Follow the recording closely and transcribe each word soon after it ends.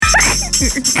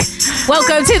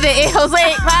Welcome to the It Holds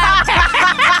Weight podcast.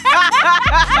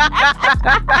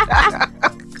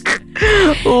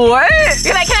 What?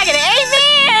 You're like, can I get an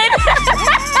amen?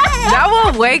 That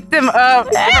will wake them up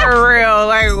for real.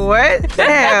 Like, what the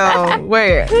hell?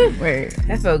 Wait.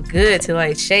 That felt good to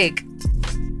like shake.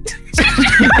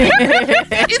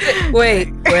 wait.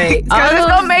 Because it's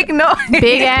gonna make noise.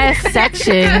 Big ass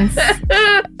sections.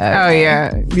 Oh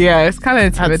yeah, it's kind of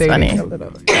intimidating funny. a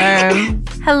little.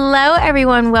 Hello,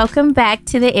 everyone. Welcome back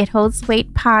to the It Holds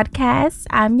Weight podcast.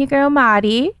 I'm your girl,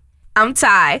 Madi. I'm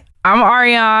Ty. I'm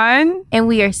Ariane. And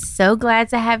we are so glad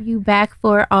to have you back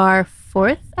for our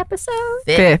fourth episode.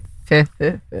 Fifth.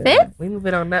 Fifth? We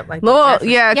moving on up like Well, that.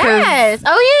 yeah, because Yes. Oh,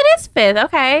 yeah, it is fifth.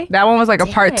 Okay. that one was like a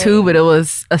part 2, but it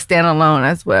was a standalone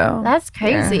as well. That's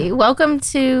crazy. Yeah. Welcome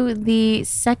to the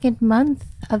second month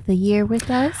of the year with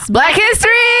us. Black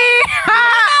History.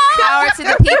 Power to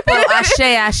the people.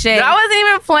 Ashe. That wasn't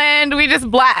even planned. We just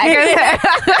black.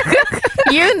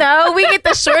 You know, we get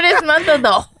the shortest month of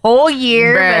the whole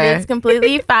year, Bruh. but it's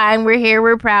completely fine. We're here,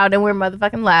 we're proud, and we're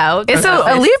motherfucking loud. It's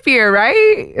a leap year,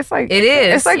 right? It's like It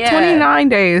is. It's like Yeah. 29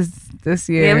 days this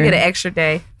year. Yeah, we get an extra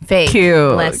day. fake.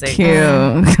 Cute.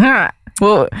 Blessing.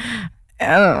 Well, I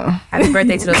don't know. Happy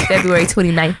birthday to those February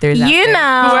 29th. You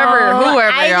know, Whoever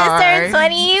I you just are. turned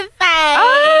 25.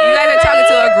 You guys are talking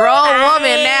to a grown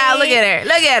woman now. Look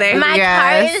at her. My Yes.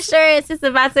 car insurance is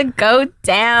about to go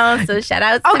down, so shout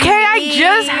out to Okay, me. I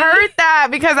just heard that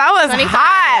because I was 25.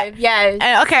 hot. Yes.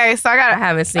 And okay, so I I got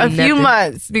haven't seen a few nothing.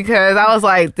 months because I was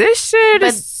like, this shit But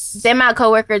is. then my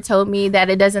coworker told me that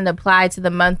it doesn't apply to the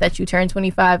month that you turn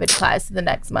 25. It applies to the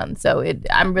next month. So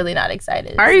I'm really not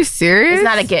excited. Are you serious? It's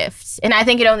not a gift. And I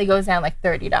think it only goes down like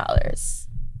 $30.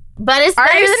 But it's Are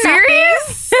better you than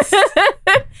serious?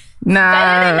 nothing. Nah.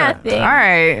 Better than nothing. All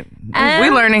right. we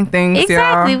learning things,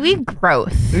 Exactly. y'all. We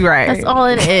growth. Right. That's all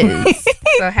it is.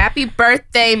 So happy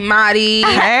birthday, Madi.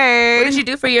 Hey. What did you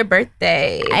do for your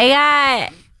birthday?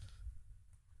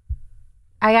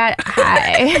 I got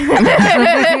high.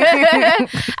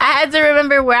 I had to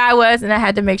remember where I was, and I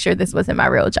had to make sure this wasn't my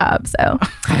real job. So,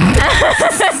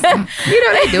 You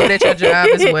know they do it at your job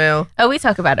as well. oh, we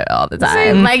talk about it all the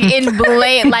time, like in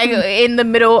the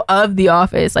middle of the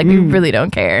office. Like we really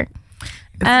don't care.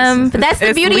 But that's the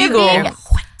it's beauty legal. of being a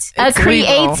It's legal.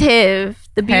 creative.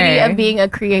 The beauty Hey. of being a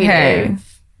creative. Hey.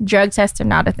 Drug tests are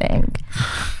not a thing.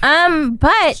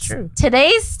 But true.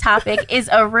 today's topic is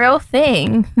a real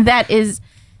thing that is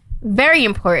very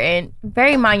important,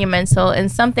 very monumental,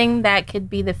 and something that could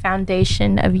be the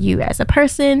foundation of you as a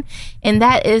person, and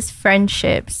that is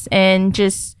friendships. And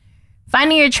just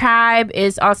finding your tribe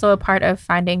is also a part of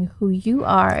finding who you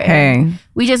are. And Hey.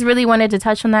 we just really wanted to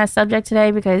touch on that subject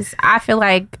today because I feel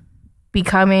like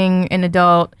becoming an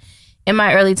adult in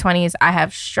my early 20s, I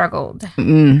have struggled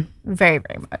very,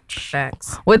 very much.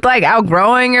 Facts. With like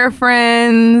outgrowing your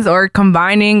friends or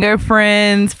combining your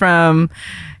friends from,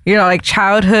 like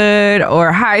childhood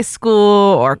or high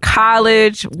school or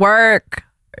college, work,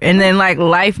 and then like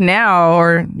life now,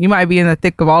 or you might be in the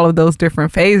thick of all of those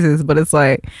different phases, but it's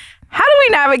like, how do we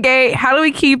navigate? How do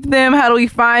we keep them? How do we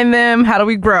find them? How do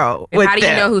we grow? And with how do you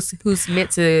them? know who's meant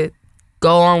to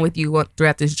go on with you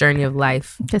throughout this journey of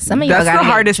life? Because some of y'all That's gotta the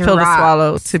get hardest pill to dropped.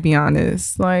 swallow, to be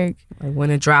honest. Like, Like when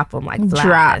to drop them like flies.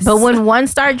 Drop. But when one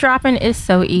start dropping, it's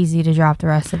so easy to drop the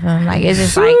rest of them. Like it's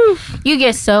just like you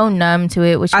get so numb to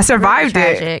it. Which I is really survived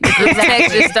it. tragic. the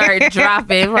text just started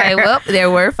dropping. Like, well, there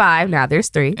were 5. Now there's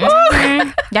 3. That's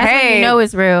when Hey, you know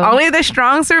it's real. only the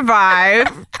strong survive.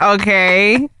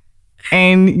 Okay.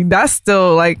 And that's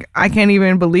still like, I can't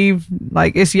even believe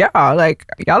like it's y'all. Like,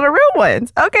 y'all are real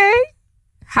ones. Okay.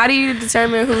 How do you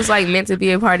determine who's like meant to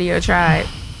be a part of your tribe?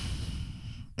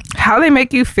 How they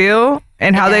make you feel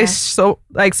and how they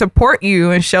support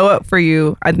you and show up for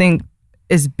you, I think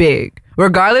is big.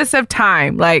 Regardless of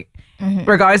time. Like,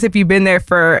 regardless if you've been there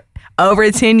for over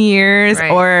 10 years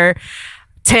Right. or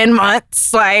 10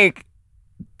 months, like,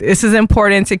 this is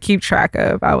important to keep track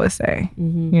of, I would say. You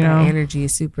know? That energy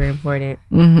is super important.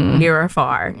 Mm-hmm. Near or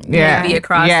far. Yeah. You can be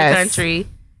across Yes. the country.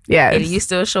 Yes. And you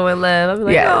still showing love. I'll be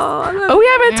like, Yes. oh, I love Oh, we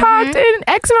haven't talked in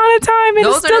X amount of time, and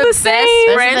Those it's still are the the best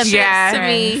same. friendships Yeah. to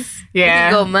me. We Yeah.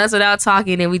 can go months without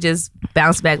talking and we just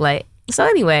bounce back like, so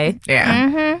anyway.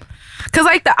 Yeah. Because,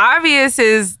 like, the obvious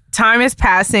is time is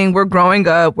passing. We're growing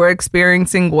up. We're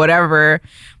experiencing whatever.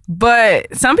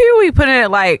 But some people be putting it,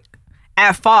 like,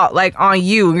 at fault, like, on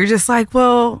you. You're just like,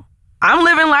 well, I'm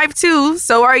living life, too.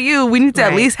 So are you. We need to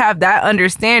at least have that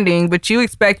understanding. But you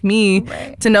expect me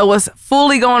to know what's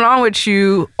fully going on with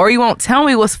you, or you won't tell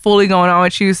me what's fully going on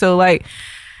with you. So, like,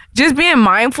 just being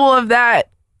mindful of that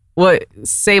would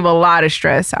save a lot of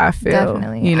stress, I feel.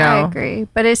 Definitely. You know? I agree.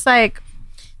 But it's like,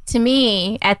 to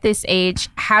me, at this age,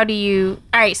 how do you...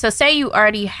 All right, so say you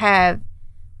already have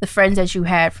the friends that you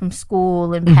had from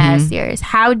school and past years.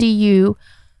 How do you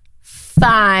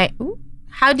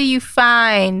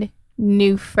find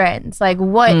new friends? Like,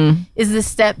 what is the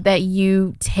step that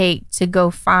you take to go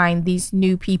find these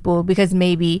new people? Because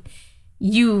maybe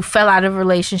you fell out of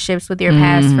relationships with your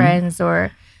past friends,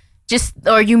 or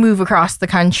you move across the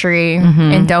country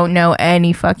and don't know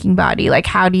any fucking body. Like,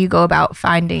 how do you go about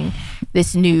finding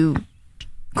this new,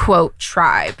 quote,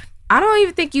 tribe? I don't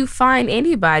even think you find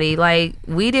anybody. Like,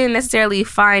 we didn't necessarily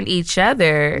find each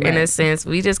other in a sense.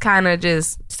 We just kind of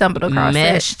just Stumbled across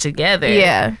meshed together.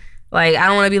 Yeah. Like, I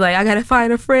don't want to be like, I gotta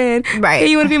find a friend. Right. Hey,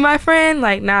 you want to be my friend?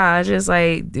 Like, nah. It's just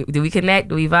like, do we connect?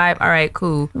 Do we vibe? All right,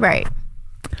 cool. Right.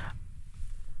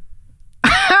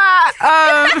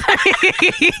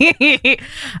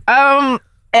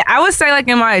 I would say, like,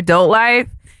 in my adult life,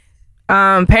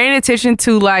 paying attention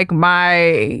to like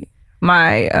my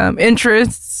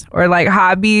interests or like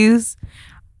hobbies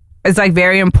is like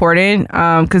very important,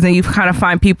 because then you kind of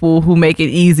find people who make it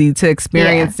easy to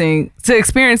experience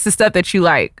the stuff that you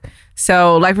like.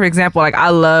 So, like, for example, like, I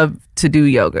love to do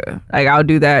yoga. Like, I'll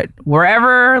do that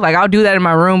wherever. Like, I'll do that in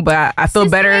my room, but I feel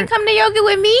better. You ain't come to yoga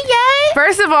with me yet?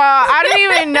 First of all, I didn't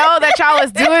even know that y'all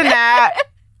was doing that.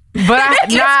 But I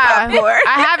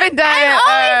haven't done. I'm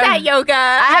always at yoga.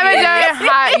 I haven't done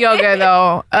hot yoga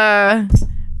though.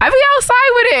 I be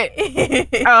outside with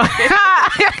it. Oh.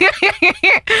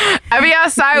 I be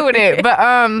outside with it, but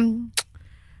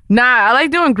nah, I like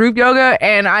doing group yoga,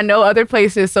 and I know other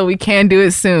places, so we can do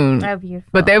it soon. Oh, beautiful.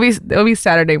 But they'll be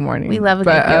Saturday morning. We love a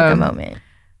good yoga moment.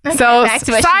 So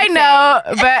side note,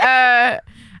 but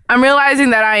I'm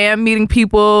realizing that I am meeting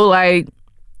people like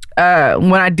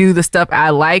when I do the stuff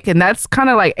I like, and that's kind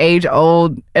of like age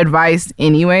old advice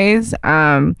anyways,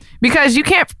 because you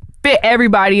can't fit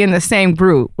everybody in the same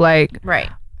group, like, right.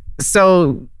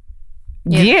 So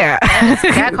yeah.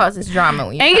 That causes drama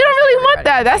when and you don't really want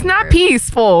that. That's not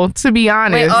peaceful, to be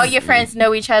honest. When all your friends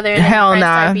know each other and Hell your friends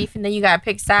nah. start beefing, then you gotta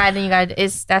pick side, and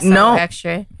that's No. so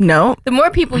extra. No. The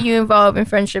more people you involve in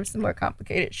friendships, the more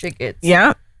complicated shit gets.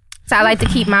 Yeah. So I like to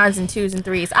keep mines in 2s and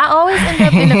 3s. I always end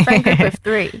up in a friend group of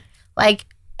 3. Like,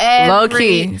 Low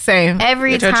key. Same.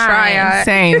 Every It's a time. triad.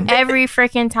 Same. Every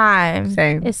freaking time.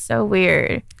 Same. It's so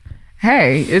weird.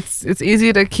 Hey, it's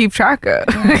easy to keep track of.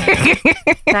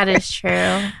 That is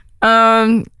true.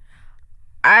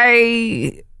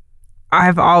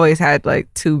 I've always had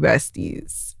like 2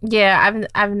 besties. Yeah,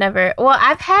 I've never. Well,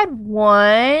 I've had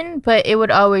one, but it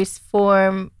would always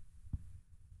form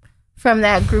from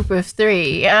that group of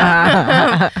 3. But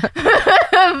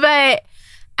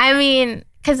I mean,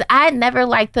 because I never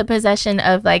liked the possession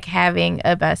of like having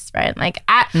a best friend. Like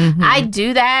I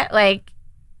do that like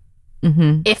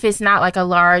if it's not like a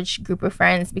large group of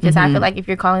friends, because I feel like if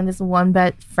you're calling this one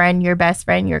best friend your best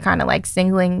friend, you're kind of like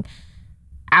singling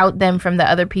out them from the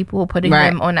other people, putting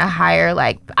them on a higher,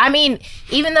 like, I mean,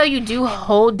 even though you do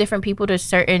hold different people to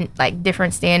certain like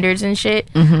different standards and shit,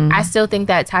 I still think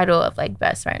that title of like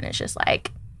best friend is just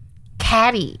like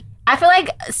catty. I feel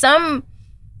like some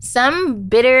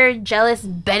bitter, jealous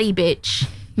Betty bitch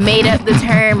made up the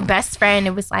term best friend.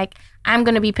 It was like, I'm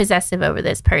gonna be possessive over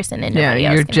this person, and nobody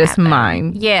else you're can just have them.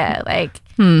 mine. Yeah, like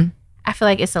I feel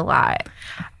like it's a lot.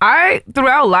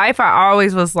 Throughout life, I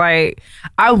always was like,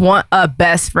 I want a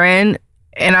best friend,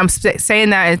 and I'm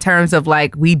saying that in terms of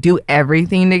like we do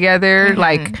everything together.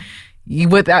 Like you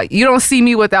don't see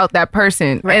me without that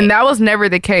person, and that was never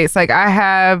the case. Like I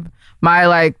have my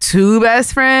like 2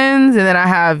 best friends, and then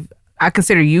I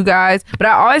consider you guys, but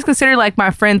I always consider like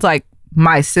my friends like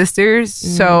my sisters.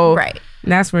 So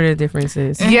That's where the difference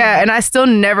is. yeah, and I still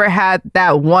never had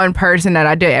that one person that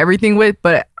I did everything with,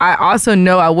 but I also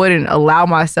know I wouldn't allow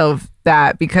myself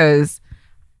that, because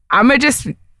I'm gonna just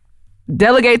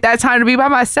delegate that time to be by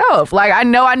myself. Like I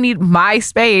know I need my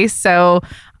space, so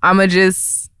I'm gonna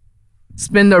just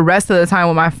spend the rest of the time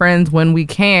with my friends when we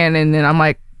can, and then I'm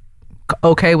like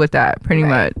okay with that pretty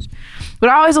much. But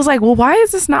I always was like, well, why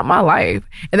is this not my life?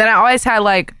 And then I always had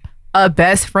like a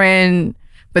best friend,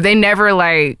 but they never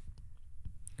like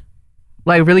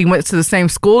really went to the same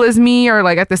school as me or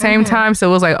like at the same time. So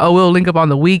it was like, oh, we'll link up on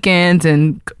the weekends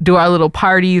and do our little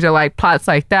parties or like plots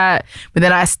like that. But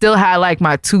then I still had like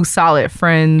my 2 solid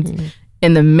friends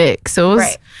in the mix. So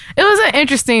it was an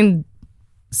interesting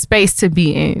space to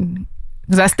be in,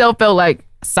 because I still felt like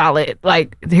solid.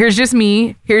 Like, here's just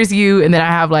me, here's you, and then I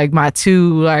have like my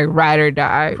two like ride or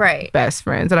die best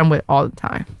friends that I'm with all the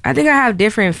time. I think I have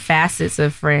different facets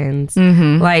of friends,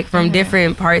 like from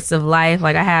different parts of life.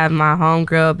 Like I have my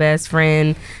homegirl best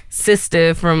friend,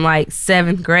 sister from like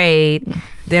 7th grade.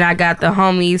 Then I got the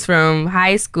homies from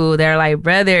high school. They're like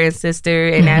brother and sister,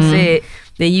 and that's it.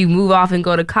 Then you move off and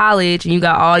go to college, and you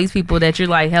got all these people that you're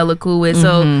like hella cool with.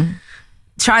 So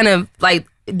trying to like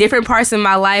different parts of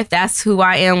my life, that's who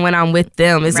I am when I'm with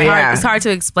them. It's hard. It's hard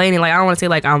to explain it. Like I don't want to say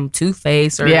like I'm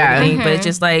two-faced or anything, but it's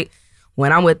just like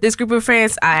when I'm with this group of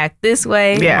friends, I act this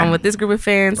way. When I'm with this group of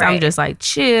friends, I'm just like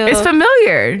chill. It's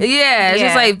familiar. Yeah, it's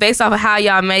just like based off of how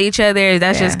y'all met each other.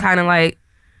 That's just kind of like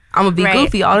I'm gonna be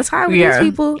goofy all the time with these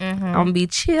people. I'm gonna be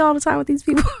chill all the time with these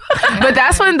people. But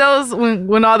that's when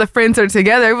when all the friends are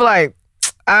together, we're like,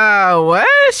 what?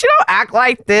 She don't act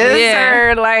like this,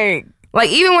 or like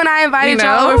even when I invited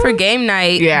y'all over for game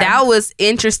night, that was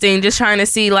interesting. Just trying to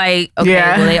see like,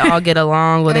 okay, will they all get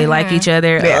along? Will they like each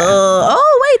other?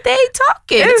 Oh wait, they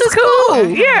talking. This is cool.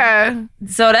 Yeah.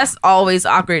 So that's always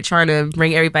awkward trying to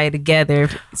bring everybody together,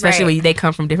 especially when they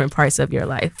come from different parts of your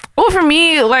life. Well, for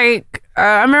me, like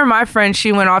I remember my friend,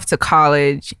 she went off to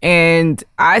college, and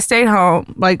I stayed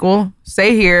home. Like, well,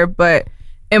 stay here, but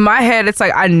in my head, it's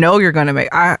like I know you're gonna make.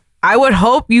 I would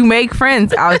hope you make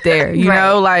friends out there. You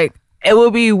know, like. It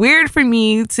would be weird for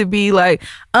me to be like,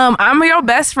 I'm your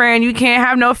best friend. You can't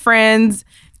have no friends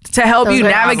to help you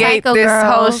navigate this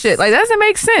whole shit. Like, that doesn't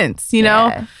make sense, you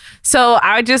know? So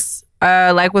I just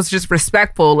was just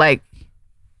respectful, like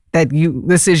that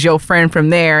this is your friend from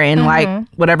there and like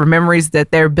whatever memories that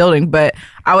they're building. But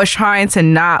I was trying to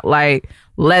not like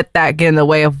let that get in the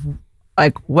way of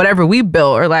like whatever we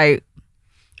built or like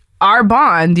our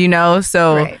bond, you know?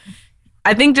 So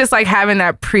I think just like having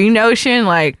that pre-notion,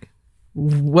 like,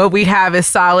 what we have is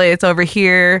solid, it's over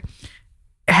here,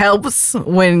 helps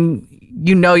when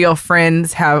you know your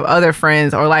friends have other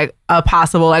friends or like a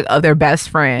possible like other best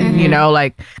friend, you know,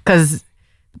 like because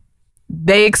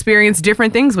they experience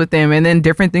different things with them and then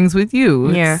different things with you.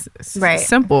 It's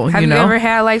simple. Have you you ever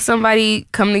had like somebody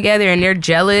come together and they're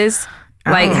jealous,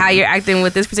 like how you're acting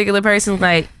with this particular person?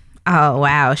 Like, oh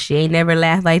wow, she ain't never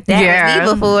laughed like that with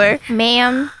me before,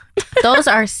 ma'am. Those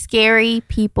are scary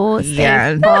people.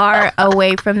 Stay far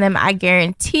away from them. I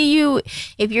guarantee you,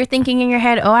 if you're thinking in your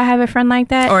head, oh, I have a friend like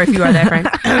that. Or if you are that friend.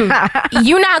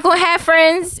 You're not going to have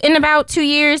friends in about 2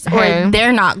 years or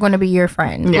they're not going to be your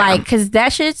friend. Like, because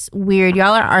that shit's weird.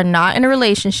 Y'all are not in a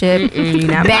relationship. You're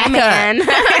not Back up.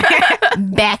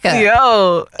 Back up.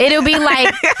 Yo. It'll be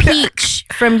like Peach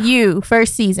from You,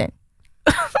 first season.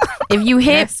 If you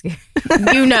hit,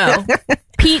 you know.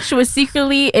 Peach was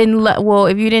secretly in love. Well,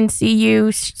 if you didn't see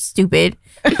You, stupid.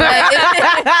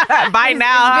 By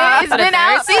now. It's been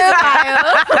out for a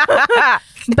while.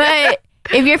 But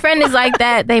if your friend is like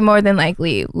that, they more than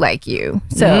likely like you.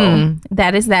 So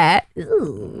that is that.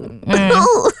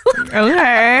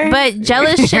 Okay. But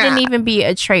jealous shouldn't even be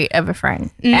a trait of a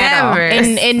friend. Never.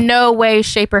 In no way,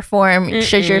 shape, or form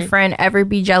should your friend ever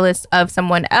be jealous of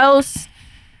someone else.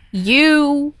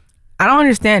 I don't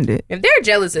understand it. If they're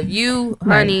jealous of you,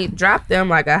 honey, drop them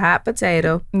like a hot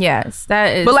potato. Yes,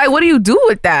 that is. But like, what do you do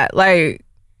with that? Like,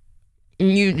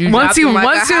 you once you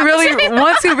realize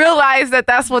that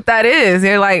that's what that is,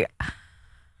 you're like,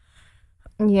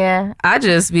 I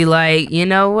just be like, you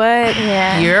know what?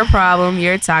 Yeah. You're a problem.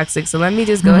 You're toxic. So let me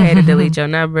just go ahead and delete your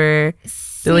number.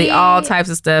 Delete all types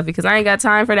of stuff because I ain't got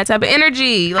time for that type of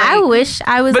energy. Like, I wish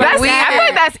I was. But like I feel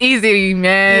like that's easy,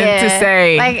 man, to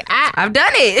say. Like I've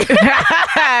done it.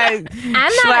 I'm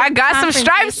not. Like, I got some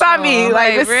stripes on me,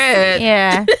 like it's red.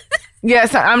 Yeah.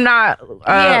 Yes, I'm not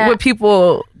with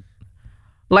people.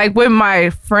 Like with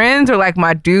my friends or like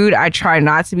my dude, I try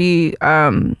not to be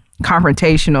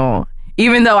confrontational.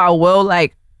 Even though I will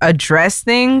like address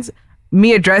things,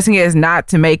 me addressing it is not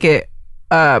to make it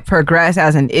progress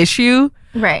as an issue.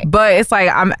 Right. But it's like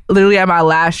I'm literally at my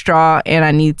last straw and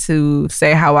I need to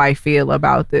say how I feel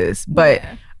about this. But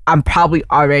I'm probably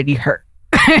already hurt.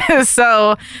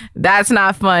 So that's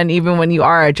not fun even when you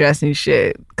are addressing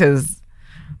shit. Because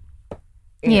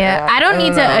I don't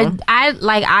need to.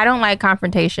 I don't like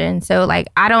confrontation. So like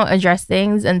I don't address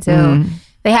things until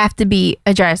they have to be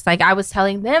addressed. Like I was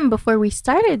telling them before we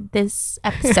started this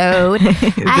episode,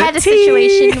 I had a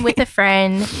situation with a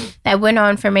friend that went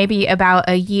on for maybe about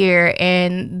a year,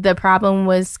 and the problem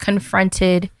was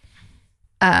confronted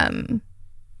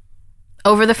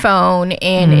over the phone,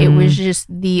 and it was just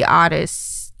the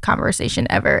oddest conversation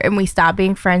ever. And we stopped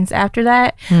being friends after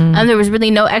that. There was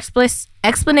really no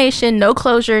explanation, no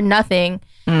closure, nothing.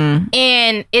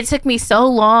 And it took me so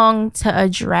long to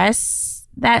address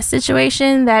that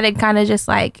situation that it kind of just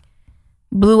like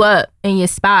blew up in your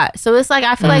spot. So it's like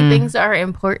I feel like things are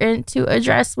important to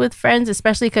address with friends,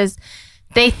 especially because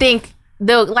they think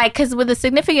they'll like, because with a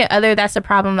significant other, that's a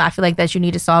problem I feel like that you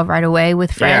need to solve right away.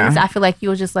 With friends, I feel like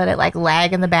you'll just let it like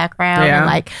lag in the background and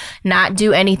like not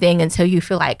do anything until you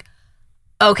feel like,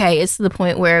 okay, it's to the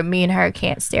point where me and her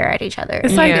can't stare at each other.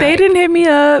 It's like they didn't hit me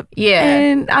up. Yeah.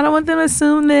 And I don't want them to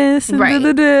assume this. And Right.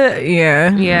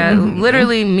 Yeah. Yeah,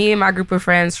 literally, me and my group of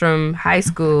friends from high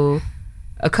school,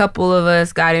 a couple of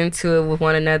us got into it with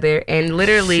one another, and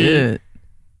literally,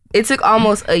 it took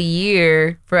almost a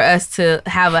year for us to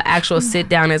have an actual sit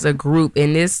down as a group,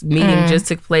 and this meeting just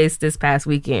took place this past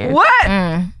weekend.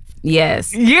 What?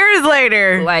 Yes. Years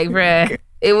later. Like, bruh,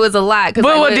 it was a lot. But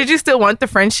well, did you still want the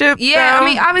friendship? Yeah, though? I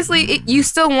mean, obviously, you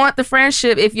still want the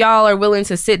friendship if y'all are willing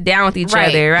to sit down with each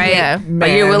other, right? Yeah.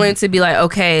 Like, you're willing to be like,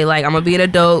 okay, like, I'm gonna be an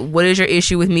adult. What is your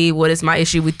issue with me? What is my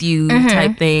issue with you?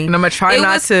 Type thing. And I'm going to try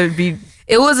not to be...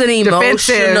 It was an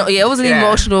defensive. emotional, it was an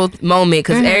emotional moment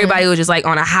because everybody was just like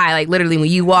on a high. Like, literally, when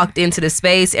you walked into the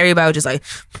space, everybody was just like,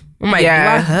 I'm like, do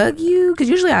I hug you? Because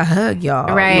usually I hug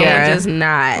y'all. Right. Yeah. Yeah. Just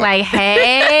not. Like,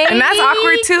 hey. And that's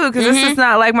awkward too, because this is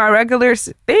not like my regular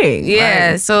thing. Yeah.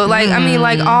 Like, So, like, I mean,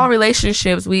 like, all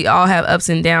relationships, we all have ups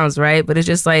and downs, right? But it's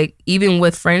just like, even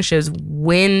with friendships,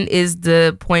 when is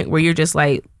the point where you're just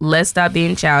like, let's stop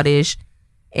being childish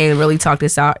and really talk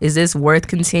this out? Is this worth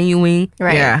continuing?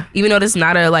 Right. Yeah. Even though this is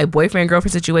not a like boyfriend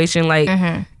girlfriend situation, like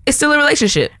it's still a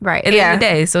relationship, Right. At the end of the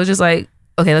day, so it's just like,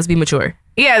 okay, let's be mature.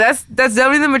 Yeah, that's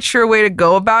definitely the mature way to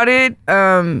go about it.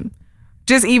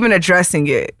 Just even addressing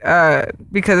it,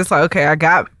 because it's like, okay, I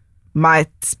got my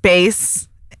space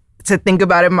to think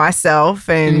about it myself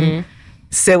and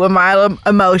sit with my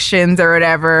emotions or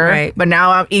whatever. Right. But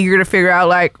now I'm eager to figure out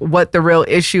like what the real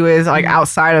issue is, like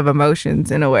outside of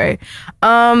emotions in a way.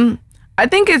 I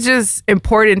think it's just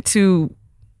important to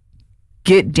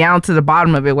get down to the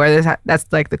bottom of it, whether that's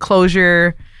like the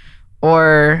closure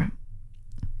or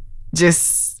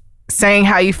just saying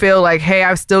how you feel, like, hey,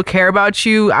 I still care about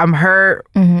you, I'm hurt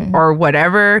or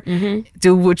whatever.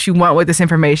 Do what you want with this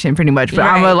information pretty much. But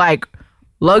I'm gonna like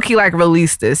low-key like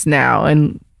release this now,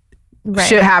 and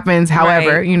shit happens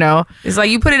however, you know. It's like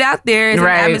you put it out there, it's an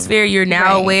atmosphere, you're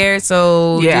now aware,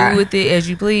 so do with it as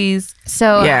you please.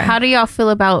 So how do y'all feel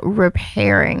about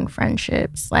repairing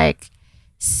friendships? Like,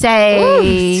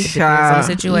 say Depends on the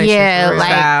situation. yeah, for real.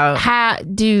 like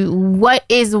what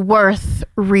is worth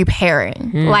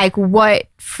repairing? Like, what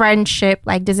friendship,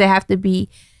 like, does it have to be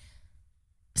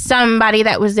somebody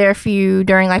that was there for you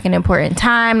during like an important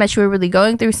time that you were really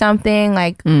going through something?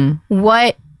 Like,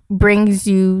 what brings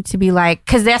you to be like,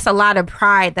 because that's a lot of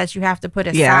pride that you have to put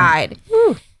aside.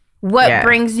 What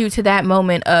brings you to that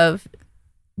moment of,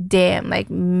 damn,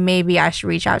 like, maybe I should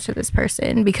reach out to this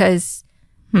person because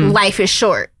life is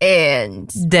short and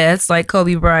deaths like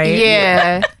Kobe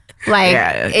Bryant. like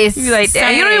it's You like,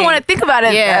 damn, You don't even want to think about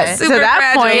it to super that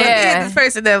fragile. point. Look at this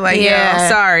person that's like, yo, Yeah. I'm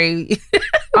sorry.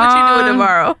 What you doing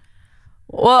tomorrow?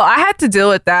 Well, I had to deal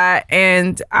with that,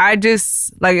 and I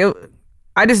just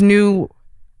I just knew,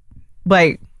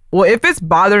 like, well, if it's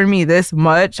bothering me this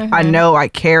much, I know I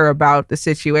care about the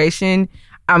situation.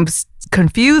 I'm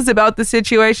confused about the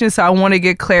situation, so I want to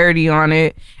get clarity on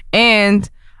it, and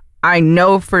I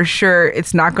know for sure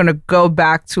it's not going to go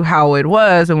back to how it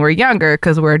was when we're younger,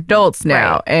 because we're adults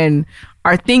now, and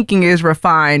our thinking is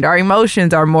refined, our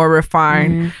emotions are more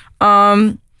refined.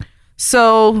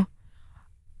 So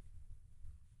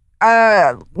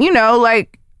you know,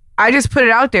 like, I just put it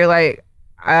out there, like,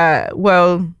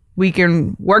 well, we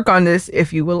can work on this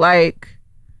if you would like.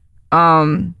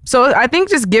 So I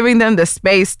think just giving them the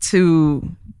space to,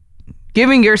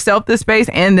 giving yourself the space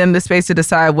and them the space to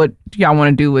decide what y'all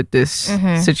want to do with this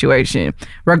situation,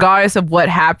 regardless of what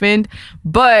happened.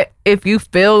 But if you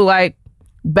feel like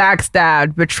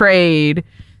backstabbed, betrayed,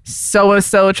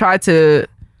 so-and-so tried to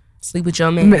Sleep with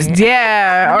your man.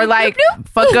 or like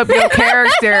fuck up your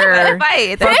character,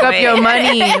 fuck up your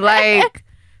money, like,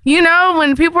 you know,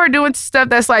 when people are doing stuff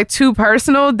that's like too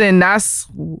personal, then that's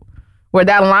where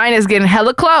that line is getting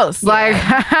hella close. Like,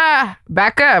 haha,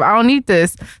 back up, I don't need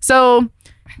this. So,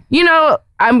 you know,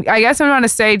 I guess I'm trying to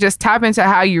say, just tap into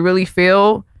how you really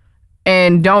feel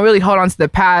and don't really hold on to the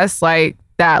past like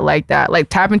that. Like,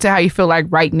 tap into how you feel like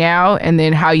right now, and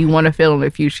then how you want to feel in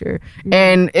the future.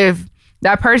 And if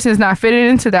that person is not fitting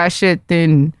into that shit,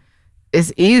 then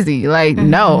it's easy. Like,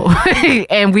 no.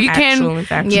 And we you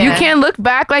can look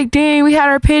back like, dang, we had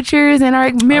our pictures and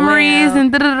our memories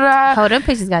and da-da-da-da. them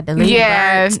pictures got deleted.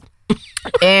 Yeah.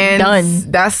 And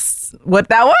Done. that's that's what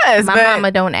that was. My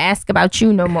mama don't ask about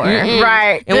you no more.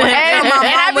 Right. And when I tell my And mom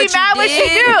I be what mad you when she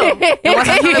did, do. and once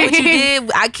I tell her what you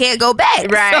did, I can't go back.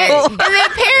 Right. So, And then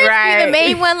parents be the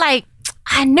main one, like,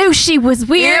 I knew she was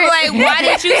weird. you're like, why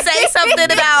didn't you say something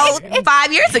about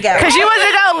 5 years ago? Because she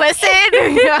wasn't gonna listen.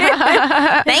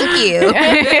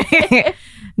 Thank you.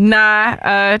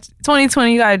 Nah,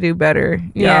 2020, you gotta do better.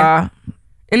 Yeah. Yeah.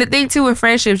 And the thing too with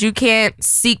friendships, you can't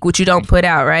seek what you don't put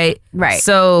out, right? Right.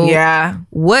 So Yeah.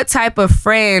 what type of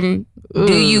friend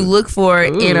do you look for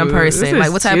in a Ooh, person? this Like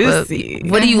is what type juicy.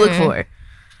 of what do you look for?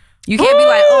 You can't be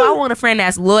like, oh, I want a friend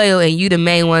that's loyal and you the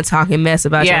main one talking mess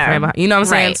about your Yeah. friend. You know what I'm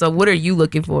saying? Right. So what are you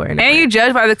looking for? In a And you friend?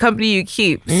 judge by the company you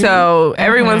keep. So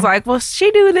everyone's like, well,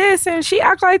 she do this and she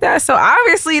act like that. So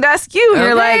obviously that's you. You're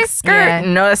Okay. like, skirt. Yeah.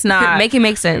 No, it's not. Make it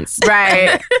make sense.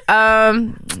 Right.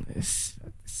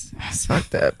 It's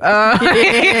fucked up.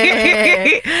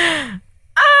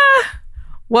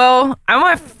 Well,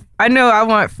 I know I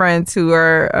want friends who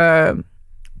are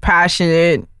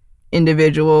passionate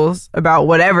individuals about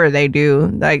whatever they do.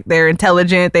 Like they're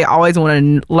intelligent. They always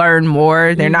want to learn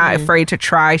more. They're not afraid to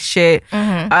try shit.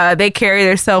 They carry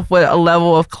themselves with a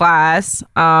level of class.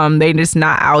 They just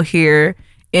not out here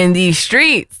in these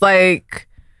streets like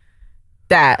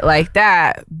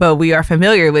that, but we are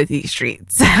familiar with these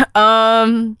streets.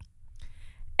 And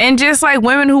just like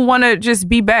women who want to just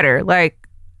be better. Like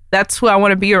that's who I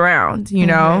want to be around, you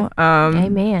know?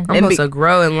 Amen. I'm supposed to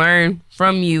grow and learn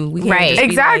from you. We can't Right. just be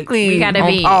Exactly. We gotta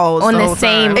be pause on the whole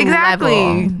same time.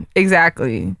 level.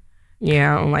 Exactly.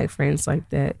 Yeah, I don't like friends like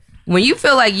that. When you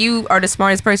feel like you are the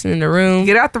smartest person in the room,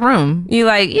 Get out the room. you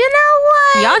like, you know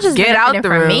what? Y'all just Get out benefiting the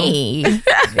from room. me.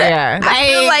 Yeah. I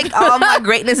feel like all my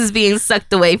greatness is being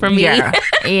sucked away from me. Yeah.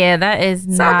 Yeah, that is So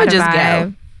not I'ma a just go.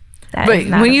 vibe. That But is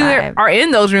not when a you vibe. are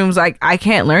in those rooms, like I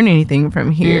can't learn anything from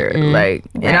here. Like,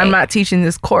 and Right. I'm not teaching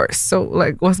this course. So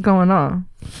like, what's going on?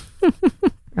 I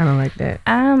don't like that.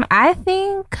 I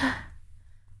think,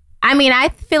 I mean, I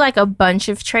feel like a bunch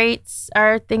of traits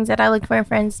are things that I look for in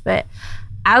friends, but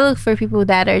I look for people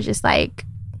that are just like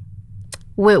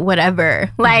with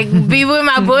whatever. Like, be with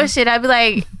my bullshit. I'd be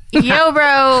like, yo,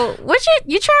 bro, what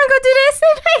you trying to go do this? And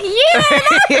I'm like, yeah. And I'm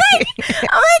like,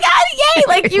 oh my God, yay.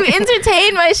 Like, you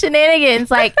entertain my shenanigans.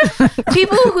 Like,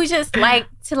 people who just like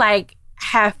to like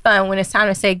have fun when it's time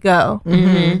to say go.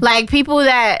 Like, people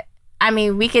that, I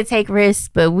mean, we could take risks,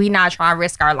 but we not trying to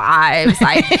risk our lives.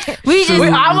 Like, we just We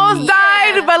almost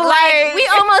died, but like we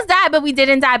almost died, but we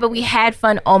didn't die, but we had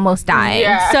fun almost dying.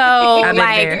 Yeah. So I've been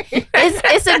like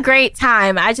it's a great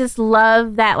time. I just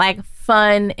love that like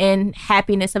fun and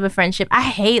happiness of a friendship. I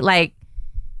hate like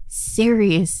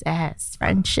serious ass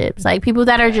friendships. Like people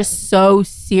that are just so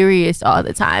serious all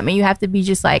the time and you have to be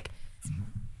just like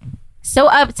so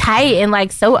uptight and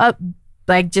like so up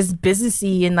like just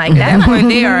businessy and like At that point,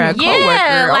 they are a coworker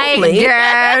yeah, like, only.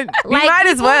 yeah, you might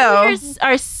as people well. here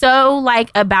are so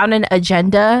like about an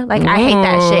agenda. Like I hate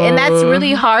that shit, and that's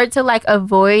really hard to like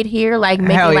avoid here. Like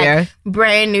making Hell like yeah.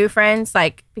 brand new friends.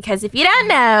 Like because if you don't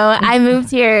know, I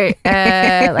moved here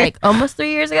like almost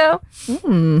 3 years ago,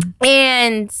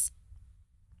 and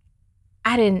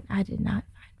I did not.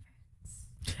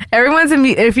 Everyone's in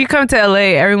me. If you come to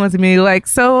LA, everyone's in me like,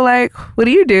 so like, what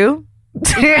do you do?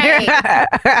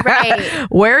 Right.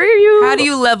 Where are you? How do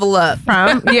you level up?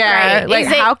 from? Yeah, Right. like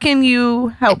Is it- how can you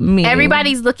help me?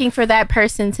 Everybody's looking for that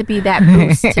person to be that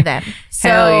boost to them. So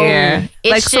Hell yeah.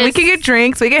 it's Like so we just- can get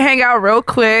drinks, we can hang out real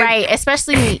quick. Right,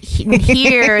 especially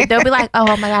here, they'll be like,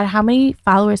 "Oh my God, how many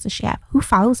followers does she have? Who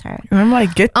follows her? And I'm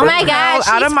like, get Oh the my God,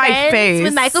 hell out she's of my friends face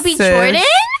with Michael B. sis. Jordan."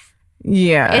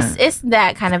 Yeah, It's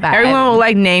that kind of vibe. everyone will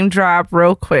like name drop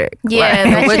real quick. Yeah, Like-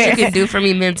 that's What you just- can do for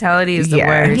me mentality is the Yeah.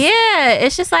 worst. yeah,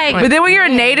 it's just like But then when you're a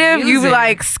native, you be using.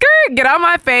 like, skirt, get out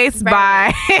my face, Right.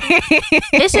 bye.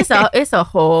 it's just it's a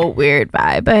whole weird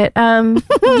vibe. But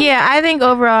yeah, I think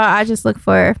overall, I just look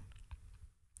for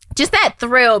just that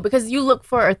thrill because you look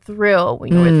for a thrill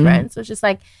when you're with friends. So it's just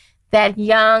like that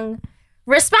young,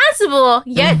 responsible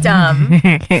yet dumb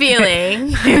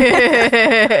feeling.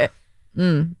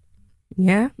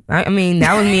 Yeah. I mean,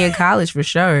 that was me in college for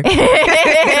sure.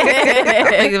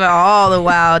 Think about all the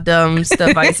wild, dumb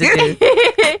stuff I used to do.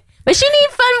 But you need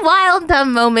fun, wild,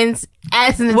 dumb moments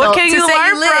as an adult. What can to you say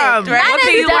learn lived, from? right? What Not can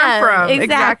as you learn dumb. from?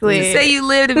 Exactly. Say you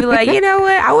lived and be like, you know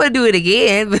what? I would do it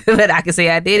again, but I can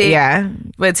say I did it. Yeah.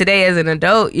 But today, as an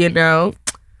adult, you know,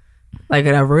 like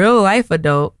a real life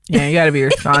adult, Yeah, you gotta be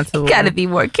responsible. You gotta be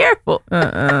more careful. You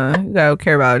gotta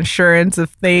care about insurance of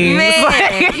things.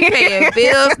 Man, you paying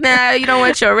bills now. You don't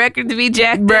want your record to be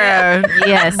jacked up. Bruh.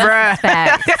 Yes,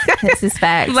 Bruh. this is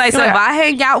facts. Like, so if I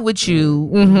hang out with you,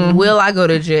 will I go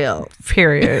to jail?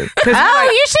 Period. Oh,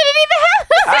 you shouldn't even have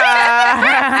to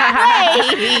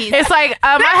It's like,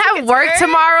 I have work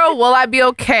tomorrow. Will I be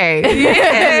okay?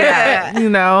 Yeah. You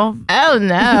know? Oh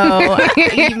no,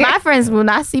 my friends will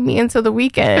not see me until the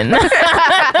weekend.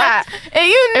 And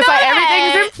you know It's like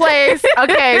that. everything's in place.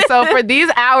 Okay, so for these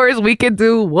hours, we can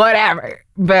do whatever.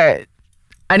 But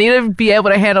I need to be able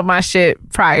to handle my shit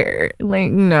prior. Like,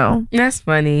 you know. That's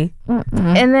funny.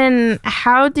 And then,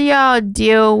 how do y'all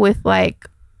deal with like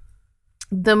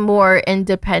the more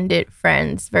independent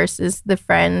friends versus the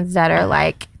friends that are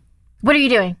like, "What are you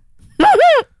doing?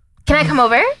 Can I come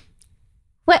over?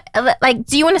 What? Like,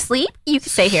 do you want to sleep? You can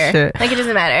stay here. Shit. Like, it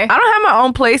doesn't matter." I don't have my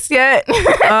own place yet,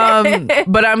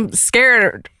 but I'm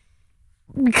scared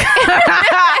because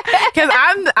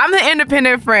I'm the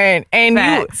independent friend, and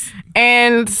Facts.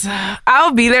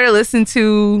 I'll be there to listen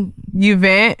to you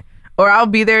vent, or I'll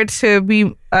be there to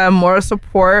be moral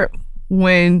support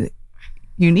when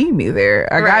you need me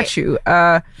there. I Right. got you.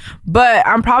 But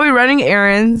I'm probably running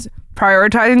errands,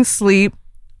 prioritizing sleep,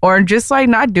 or just like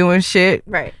not doing shit.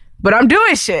 Right. But I'm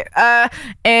doing shit.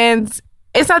 And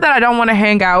it's not that I don't want to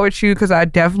hang out with you, because I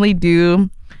definitely do.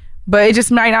 But it just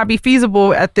might not be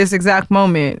feasible at this exact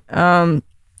moment.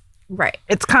 Right.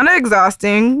 It's kind of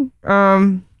exhausting.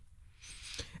 And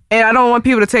I don't want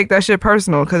people to take that shit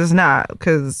personal, because it's not.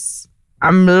 Because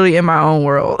I'm really in my own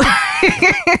world.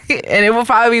 And it would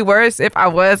probably be worse if I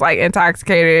was like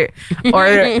intoxicated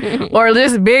or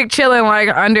just big chilling like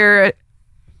under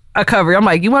a cover. I'm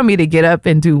like, you want me to get up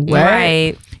and do what?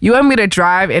 Right. You want me to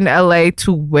drive in LA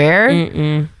to where?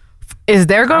 Mm-mm. Is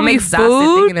there I'm gonna be exhausted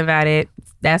food? thinking about it.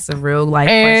 That's a real life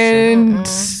And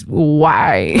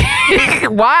why?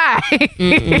 Why?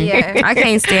 question. Yeah. I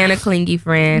can't stand a clingy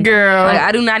friend. Girl. Like,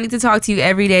 I do not need to talk to you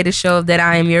every day to show that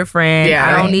I am your friend. Yeah.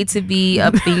 I don't need to be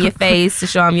up in your face to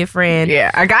show I'm your friend.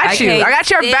 Yeah, I got you. can't I got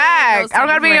your stand back. those I don't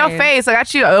gotta be in your friends. face. I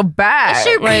got you a back. It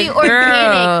should Like, be organic,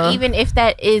 girl. even if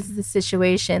that is the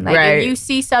situation. Like, Right. if you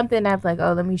see something, I'm like,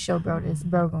 oh, let me show bro this.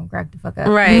 Bro gonna crack the fuck up.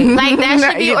 Right. Like, that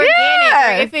should be Yeah.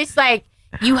 organic. Or if it's like,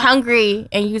 you hungry,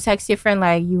 and you text your friend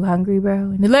like, you hungry, bro?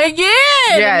 And they're like, yeah.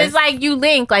 Yes. And it's like, you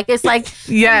link. Like, it's like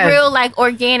Yes. real, like,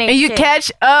 organic And you shit.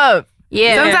 catch up.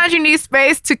 Yeah. Sometimes you need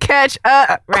space to catch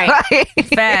up. Right.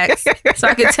 Facts. So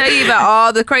I can tell you about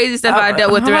all the crazy stuff I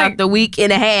dealt with throughout the week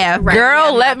and a half. Right. Girl,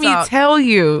 Yeah, let me talk. tell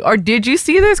you. Or did you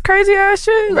see this crazy ass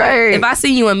shit? Like, If I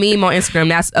send you a meme on Instagram,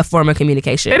 that's a form of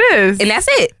communication. it is. And that's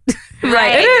it.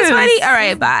 Like, It it's is. funny. All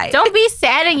right, bye. Don't be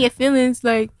sad in your feelings.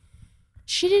 Like,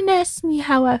 she didn't ask me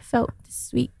how I felt this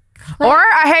week. Or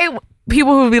I hate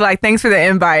people who be like, thanks for the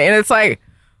invite. And it's like,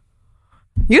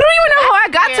 you don't even know how I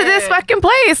got to this Yeah. fucking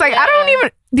place. Like, I don't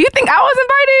even, do you think I was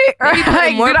invited? Or Maybe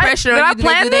putting more did pressure did on you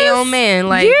than they do their own man.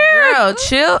 Like, Yeah. girl,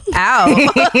 chill out.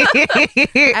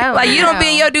 Like, you don't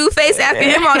be in your dude face asking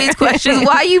him all these questions.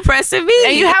 Why you pressing me?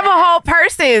 And you have a whole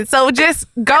person, so just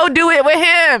go do it with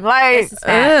him. Like, This is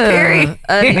fact.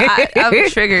 period. I'm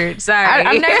triggered. Sorry.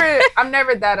 I'm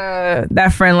never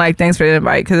that friend. Like, thanks for the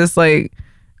invite, because it's like,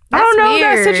 I That's don't know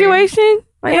that weird. situation.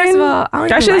 Like, first of all, I don't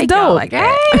that even shit's like y'all dope. like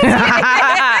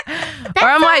that. Or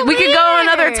I'm so like, we could go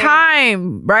another weird.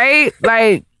 time, right?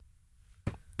 Like,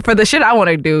 for the shit I want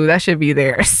to do, that should be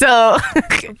there. So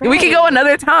we could go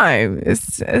another time.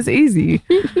 It's easy.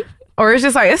 Or it's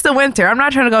just like, it's the winter. I'm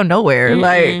not trying to go nowhere.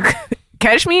 Like,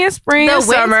 catch me in spring The and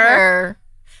summer. winter.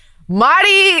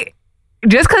 Marty,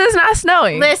 just because it's not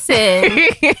snowing. Listen, me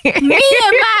and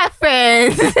my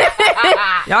friends.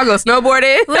 Y'all go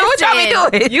snowboarding? What y'all be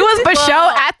Listen. doing? You was for Well,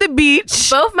 show at the beach.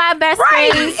 Both my best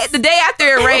friends. The day after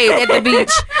it rained at the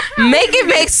beach. Make it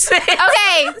make sense.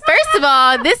 Okay, first of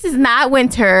all, this is not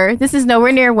winter. This is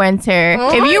nowhere near winter.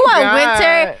 Oh if my you want God.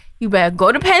 winter, you better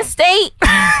go to Penn State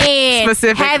and have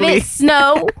Specifically. it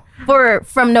snow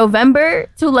from November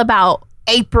to about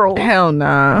April. Hell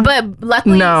nah. But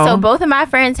luckily, No. so both of my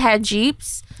friends had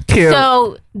Jeeps. Cute.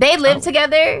 So they lived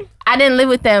together. I didn't live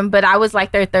with them, but I was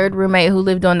like their third roommate who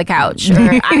lived on the couch. Or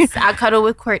I cuddled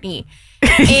with Courtney.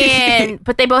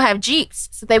 But they both have Jeeps.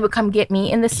 So they would come get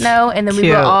me in the snow, and then we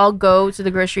Cute. would all go to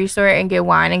the grocery store and get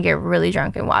wine and get really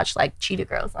drunk and watch like Cheetah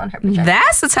Girls on her pajamas.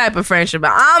 That's the type of friendship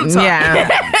I'm talking. Yeah.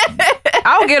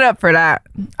 I'll get up for that.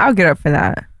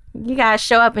 You gotta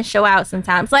show up and show out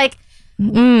sometimes. Like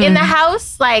in the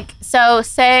house, like, so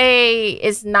say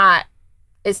it's not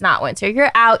it's not winter.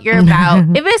 You're out, you're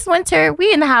about. If it's winter,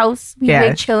 we in the house, we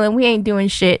big chilling, we ain't doing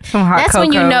shit. That's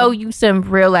when you know you some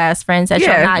real ass friends that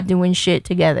you're not doing shit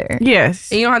together.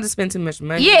 Yes. And you don't have to spend too much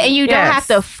money. Yeah, and you don't have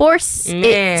to force it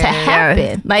to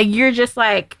happen. Like, you're just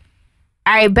like,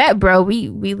 I bet, bro, we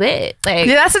lit. Like,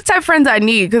 that's the type of friends I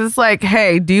need, because it's like,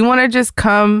 hey, do you want to just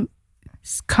come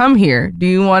here? Do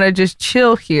you want to just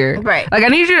chill here? Right. Like, I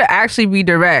need you to actually be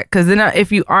direct, because then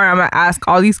if you aren't, I'm gonna ask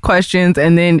all these questions,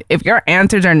 and then if your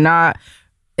answers are not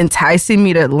enticing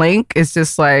me to link, it's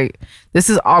just like, this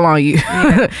is all on you.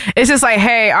 It's just like,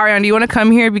 hey, Ariana, do you want to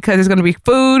come here because there's gonna be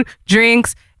food,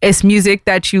 drinks, it's music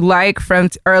that you like from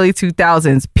early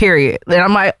 2000s, period. Then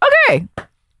I'm like, okay,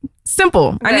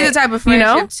 simple. I need the type of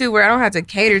friendship too where I don't have to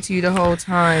cater to you the whole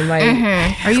time. Like,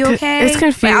 are you okay? It's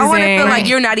confusing. Like, I want to feel like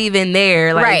you're not even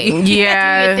there. Like, right.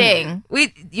 Yeah. Do your thing.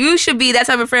 You should be that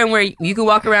type of friend where you can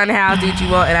walk around the house, do what you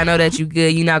want, and I know that you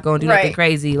good. You're not gonna do nothing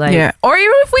crazy. Like, or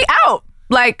even if we out,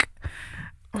 like,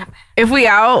 if we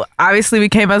out, obviously we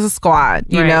came as a squad,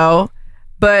 you know,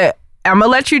 but I'm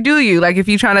gonna let you do you. Like, if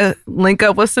you trying to link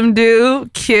up with some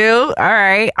dude, kill, all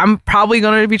right. I'm probably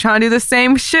gonna be trying to do the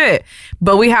same shit.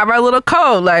 But we have our little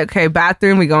code. Like, okay,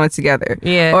 bathroom, we going together.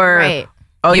 Yeah. Or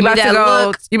oh, you about to go?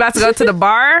 Look. You about to go to the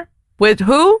bar with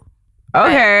who?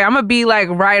 Okay, I'm gonna be like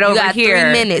right over here.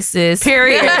 3 minutes, sis.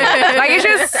 Period. Like, it's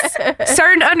just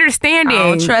certain understanding. I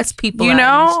don't trust people, you out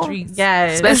know, in the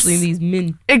streets, especially these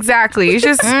men. Exactly. It's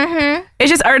just it's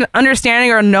just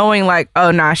understanding or knowing, like,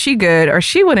 oh nah, she good, or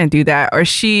she wouldn't do that, or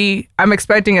I'm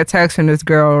expecting a text from this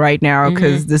girl right now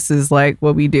because this is like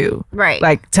what we do. Right.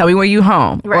 Like, tell me when you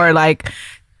home, or like,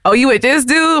 oh, you with this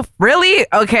dude? Really?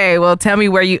 Okay, well, tell me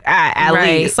where you at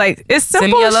least. Like, it's simple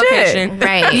Send me your shit. location.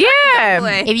 Right. Yeah.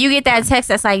 If you get that text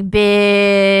that's like,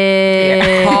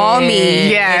 bitch, call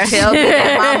me. Yeah. And tell me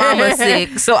that my mama's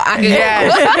sick so I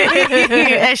can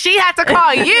And she had to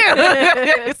call you.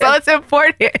 So it's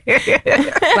important.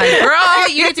 like, girl,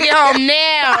 you need to get home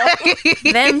now.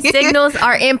 them signals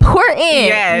are important.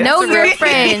 Yes. Know your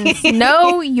friends.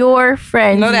 Know your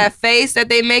friends. Know that face that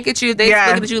they make at you. They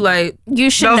looking at you like, you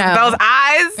should know. Those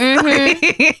eyes.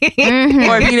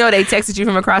 or if you know they texted you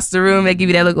from across the room, they give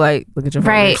you that look like, look at your phone.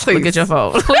 Right. Look at your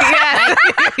phone.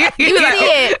 You see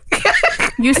it.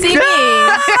 You see me.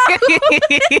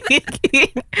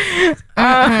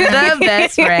 The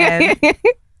best friend.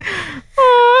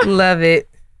 Love it.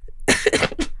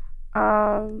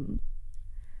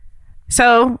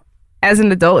 So, as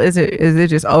an adult, is it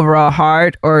just overall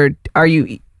hard, or are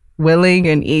you willing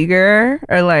and eager,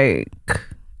 or like,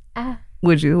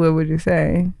 what would you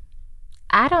say?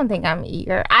 I don't think I'm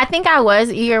eager. I think I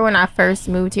was eager when I first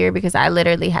moved here because I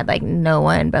literally had like no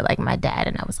one but like my dad,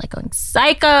 and I was like going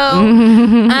psycho.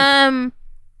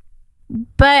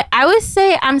 But I would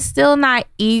say I'm still not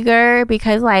eager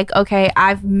because, like, okay,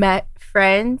 I've met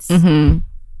friends, and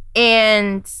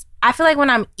I feel like when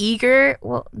I'm eager,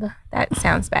 well, that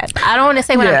sounds bad. I don't want to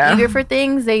say when I'm eager for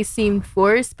things, they seem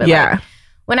forced, but like,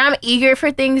 when I'm eager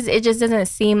for things, it just doesn't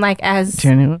seem like as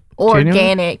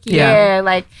organic. Yeah,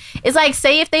 like, it's like,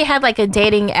 say if they had like a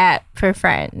dating app for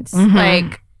friends,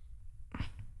 like,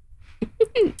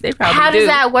 they probably how does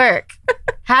that work?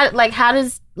 How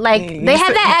does they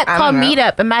had that app called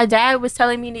Meetup, and my dad was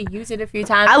telling me to use it a few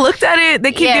times. I looked at it.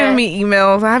 They keep giving me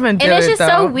emails. I haven't done it, and it's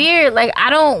just so weird. Like, I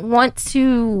don't want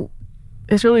to.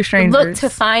 It's really strange. Look to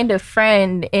find a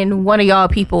friend in one of y'all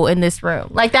people in this room.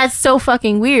 Like, that's so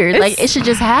fucking weird. Like, it should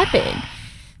just happen.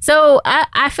 So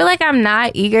I feel like I'm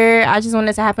not eager. I just want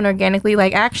it to happen organically.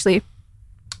 Like, actually,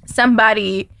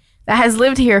 somebody that has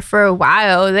lived here for a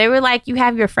while, they were like, you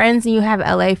have your friends and you have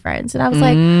LA friends. And I was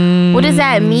like, what does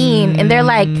that mean? And they're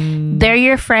like, they're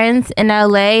your friends in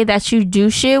LA that you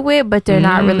do shit with, but they're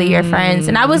not really your friends.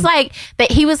 And I was like,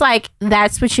 he was like,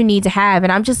 that's what you need to have.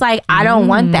 And I'm just like, I don't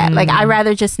want that. Like, I'd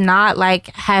rather just not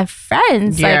like have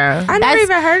friends. Yeah. Like, I never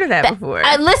even heard of that before.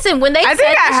 Listen, when they I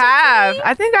think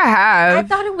I have. I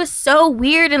thought it was so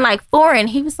weird and like foreign.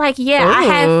 He was like, yeah, I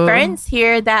have friends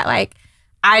here that like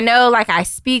I know, like, I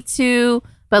speak to,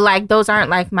 but like those aren't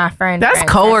like my friends. That's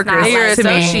coworkers. That's You're like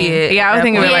associate. Yeah, I was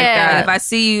thinking of it like that. If I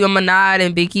see you, I'm gonna nod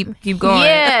and keep going.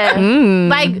 Yeah,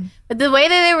 like the way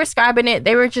that they were describing it,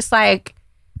 they were just like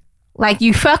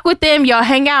you fuck with them, y'all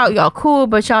hang out, y'all cool,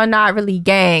 but y'all not really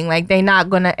gang. Like, they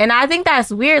not gonna. And I think that's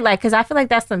weird. Like, because I feel like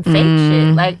that's some fake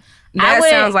shit. Like, that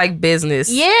sounds like business.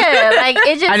 Yeah, like,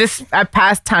 it just. I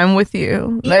passed time with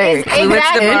you. Like,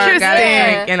 exactly.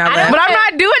 Interesting. But I'm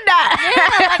not doing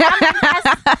that.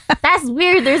 Yeah, like, that's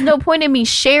weird. There's no point in me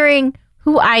sharing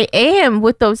who I am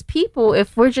with those people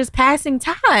if we're just passing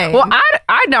time. Well,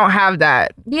 I don't have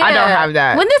that. Yeah. I don't have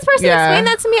that. When this person explained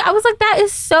that to me, I was like, that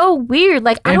is so weird.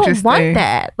 Like, I don't want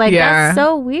that. Like, that's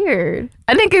so weird.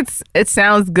 I think it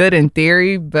sounds good in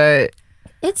theory, but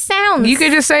it sounds. You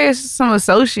could just say it's some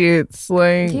associates.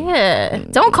 Like, yeah.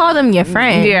 Don't call them your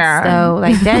friends. Yeah. So,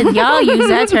 like, that, y'all use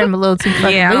that term a little too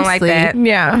fucking Yeah, I don't like loosely. that.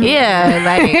 Yeah. Yeah.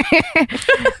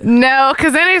 Like, no,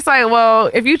 because then it's like, well,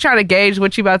 if you try to gauge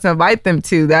what you about to invite them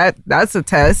to, that's a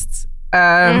test.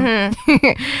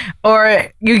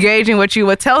 Or you gauging what you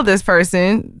would tell this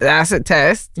person, that's a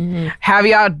test. Have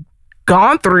y'all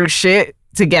gone through shit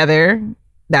together?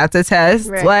 That's a test.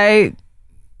 Right. Like,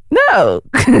 no,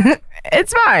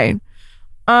 it's fine.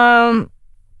 I'm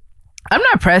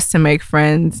not pressed to make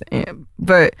friends,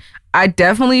 but I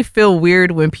definitely feel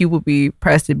weird when people be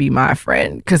pressed to be my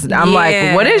friend, because I'm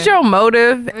like, what is your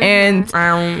motive? And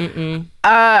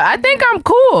I think I'm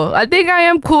cool. I think I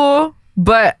am cool,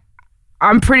 but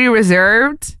I'm pretty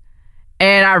reserved,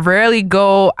 and I rarely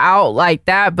go out like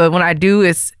that. But when I do,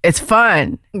 it's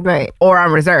fun, right. or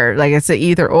I'm reserved. Like, it's an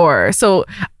either or. So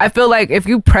I feel like if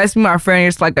you press me, my friend, you're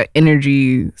just like an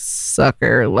energy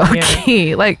sucker, low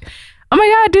key. Like, oh my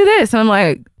God, do this. And I'm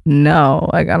like, no,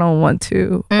 like, I don't want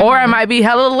to. Or I might be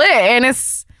hella lit, and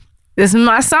this is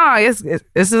my song. This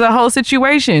is a whole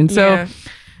situation. So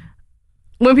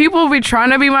when people be trying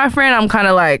to be my friend, I'm kind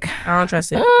of like, I don't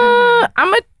trust it.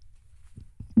 I'm a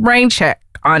rain check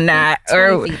on that,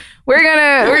 or we're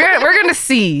gonna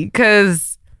see,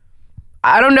 because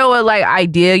I don't know what like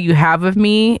idea you have of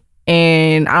me,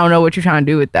 and I don't know what you're trying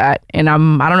to do with that, and I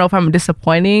don't know if I'm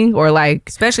disappointing or like,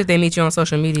 especially if they meet you on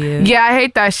social media. Yeah, I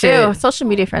hate that shit. Ew, social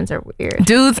media friends are weird.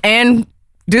 Dudes and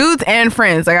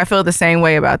friends, like, I feel the same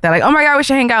way about that. Like, oh my God, we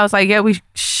should hang out. It's like, yeah, we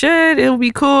should. It'll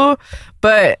be cool.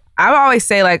 But I always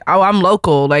say, like, oh, I'm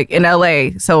local, like in LA,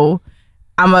 so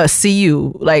I'm gonna see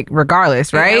you, like,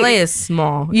 regardless, right? LA is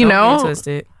small. You know? Get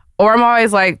twisted. Or I'm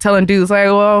always like telling dudes, like,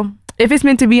 well, if it's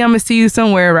meant to be, I'm gonna see you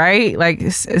somewhere, right? Like,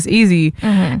 it's easy.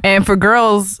 And for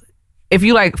girls, if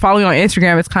you like follow me on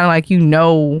Instagram, it's kind of like, you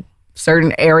know,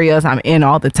 certain areas I'm in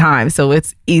all the time, so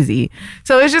it's easy.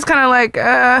 So it's just kind of like,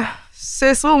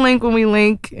 sis, we'll link when we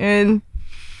link, and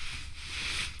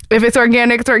if it's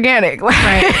organic, it's organic.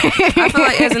 Right. I feel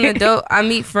like as an adult, I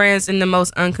meet friends in the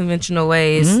most unconventional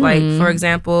ways. Like, for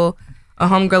example, a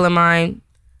homegirl of mine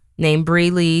named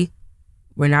Bree Lee.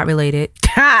 We're not related.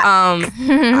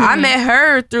 I met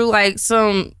her through like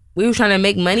we were trying to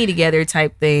make money together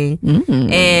type thing.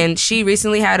 And she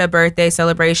recently had a birthday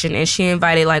celebration, and she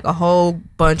invited like a whole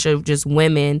bunch of just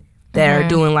women that are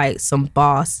doing like some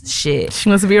boss shit. She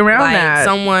wants to be around like that.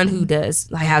 Someone who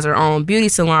does like has her own beauty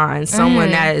salon,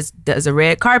 someone that does a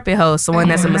red carpet host, someone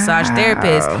that's a massage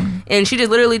therapist, and she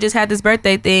just literally just had this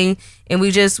birthday thing, and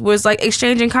we just was like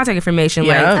exchanging contact information.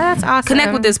 Like, That's awesome.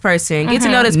 connect with this person, get to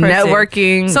know this person,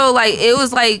 networking. So like it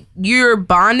was like you're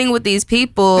bonding with these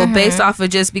people based off of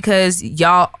just because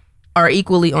y'all are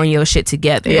equally on your shit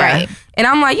together. Right. And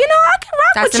I'm like, I can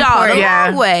rock That's with y'all the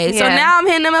important. long way. So Yeah. now I'm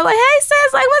hitting them up like, hey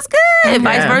sis, like what's good? And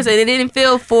vice versa. It didn't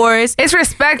feel forced. It's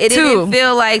respect It too. didn't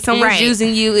feel like someone's Right.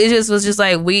 using you. It just was just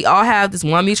like we all have this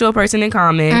one mutual person in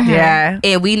common. Yeah.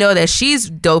 And we know that she's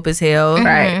dope as hell.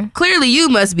 Right. Clearly you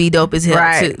must be dope as hell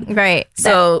Right. too. Right.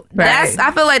 So Right.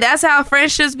 I feel like that's how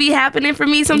friendships be happening for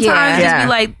me sometimes. Yeah. Just Yeah. be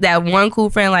like that one cool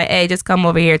friend, like, hey, just come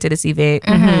over here to this event.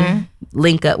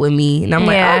 Link up with me. And I'm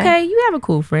Yeah. like, okay, you have a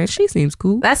cool friend. She seems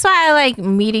cool. That's why I like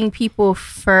meeting people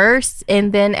first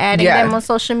and then adding Yeah. them on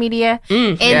social media.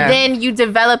 And Yeah. then you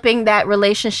developing that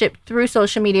relationship through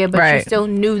social media, but you Right. still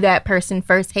knew that person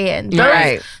firsthand.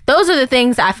 Right. Those are the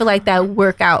things I feel like that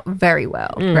work out very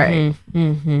well. Right.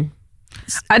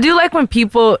 I do like when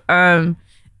people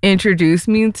introduce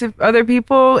me to other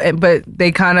people, but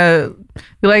they kind of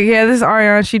be like, yeah, this is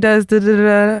Ariana, she does da da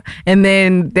da, and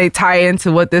then they tie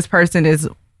into what this person is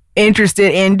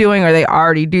interested in doing or they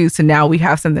already do, so now we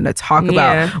have something to talk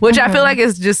about, which I feel like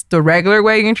is just the regular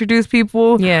way you introduce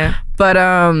people. Yeah. But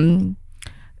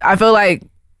I feel like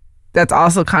that's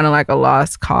also kind of like a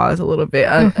lost cause a little bit,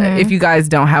 if you guys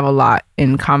don't have a lot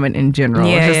in common in general.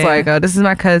 Yeah, It's just like, this is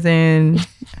my cousin,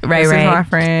 Right, this right. is my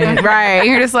friend. Right.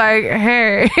 You're just like,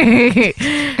 hey.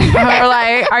 Or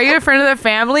like, are you a friend of the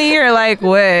family? Or like,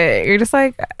 what? You're just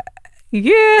like,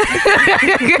 yeah.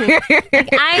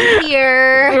 I'm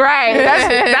here. Right.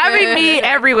 That'd be me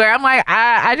everywhere. I'm like,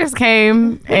 I just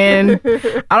came and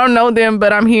I don't know them,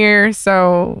 but I'm here.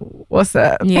 So what's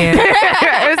up? Yeah.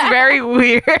 It's very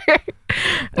weird.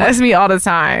 That's me all the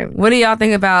time. What do y'all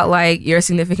think about like your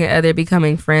significant other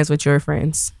becoming friends with your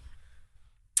friends?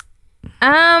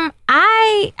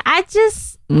 I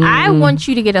want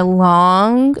you to get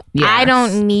along. Yes. I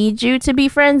don't need you to be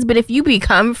friends, but if you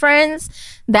become friends,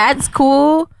 that's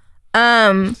cool.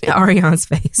 Ariane's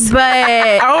face.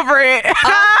 But Over it.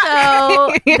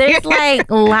 also, there's like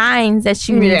lines that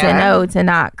you need to know to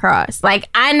not cross. Like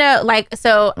I know, like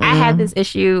so I had this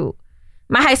issue.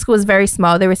 My high school was very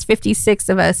small. There was 56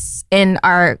 of us in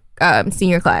our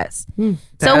senior class.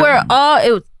 So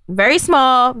it was very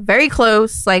small, very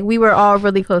close. Like we were all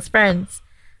really close friends.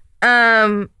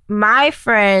 My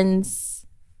friends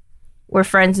were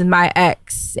friends with my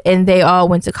ex, and they all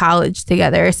went to college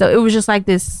together. So it was just like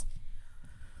this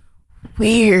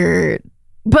weird.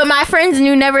 But my friends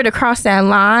knew never to cross that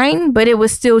line, but it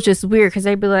was still just weird because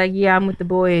they'd be like, yeah, I'm with the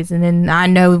boys. And then I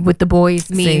know what the boys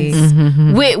means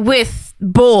with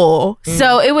bull.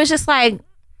 So it was just like,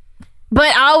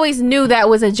 but I always knew that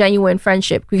was a genuine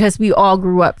friendship because we all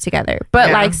grew up together.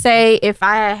 But like, say if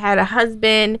I had a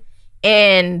husband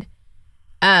and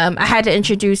I had to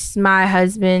introduce my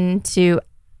husband to,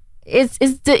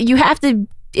 you have to,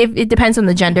 it depends on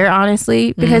the gender,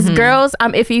 honestly, because girls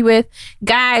I'm iffy with.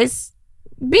 Guys,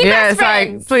 be best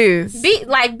friends. Like, please.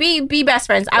 Be best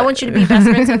friends. I want you to be best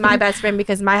friends with my best friend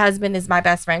because my husband is my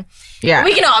best friend. Yeah.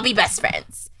 We can all be best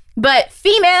friends. But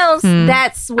females,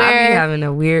 that's where I'm having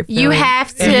a weird feeling. you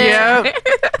have to.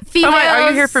 Females, like, are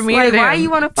you here for me? Like, why you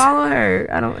want to follow her?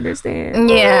 I don't understand.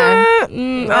 Yeah.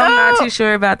 I'm not too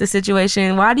sure about the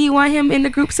situation. Why do you want him in the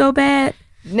group so bad?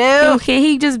 No. Can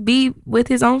he just be with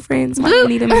his own friends? Why do you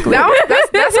need him in the group?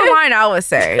 That's a line I would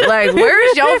say. Like,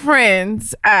 where's your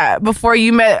friends at before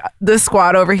you met the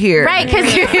squad over here? Right,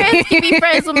 because your friends can be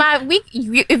friends with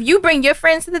if you bring your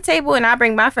friends to the table and I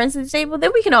bring my friends to the table, then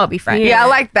we can all be friends. Yeah, I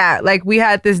like that. Like, we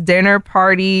had this dinner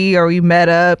party or we met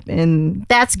up and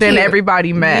that's then cute.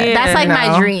 Everybody met. Yeah. That's like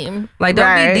my dream. Like,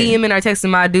 don't be DMing or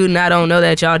texting my dude and I don't know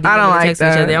that y'all DMing or like texting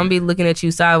that. each other. I'm be looking at you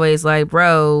sideways like,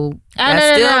 bro, that's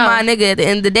no, still no. my nigga. At the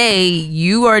end of the day,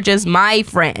 you are just my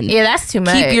friend. Yeah, that's too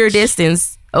much. Keep your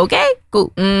distance. Okay,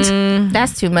 cool.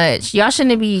 That's too much. Y'all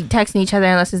shouldn't be texting each other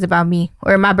unless it's about me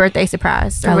or my birthday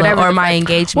surprise or whatever. Or my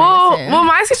engagement. Well,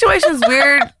 my situation's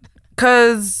weird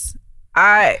because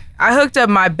I hooked up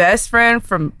my best friend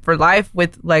for life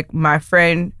with like my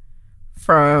friend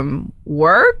from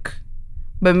work.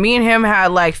 But me and him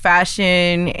had like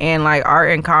fashion and like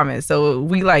art in common. So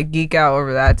we like geek out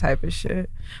over that type of shit.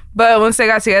 But once they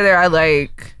got together, I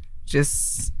like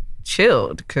just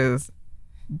chilled because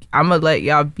I'm going to let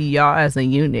y'all be y'all as a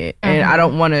unit. And I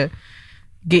don't want to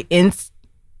get in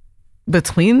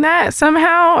between that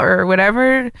somehow or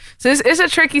whatever. So it's a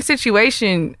tricky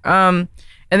situation. And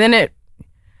then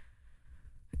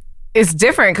it's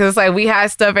different because it's like we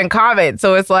had stuff in common.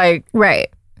 So it's like, right.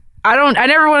 I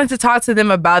never wanted to talk to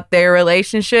them about their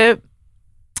relationship.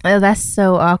 Oh, that's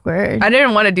so awkward. I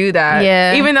didn't want to do that.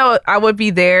 Yeah. Even though I would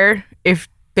be there if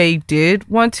they did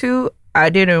want to, I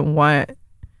didn't want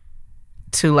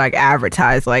to like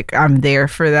advertise like I'm there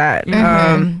for that.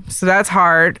 So that's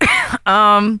hard.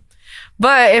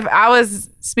 But if I was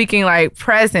speaking like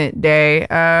present day,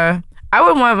 I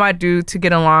would want my dude to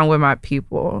get along with my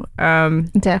people.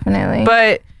 Definitely.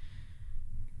 But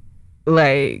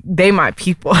like they my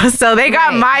people, so they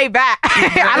got my back.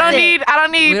 I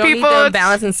don't need we people need them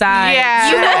balancing sides.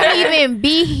 Yeah, you won't even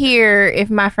be here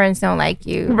if my friends don't like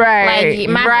you. Right. Like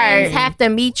my friends have to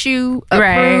meet you,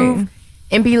 approve, Right.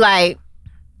 and be like,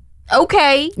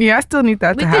 okay. Yeah, I still need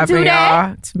that We to could happen, do that.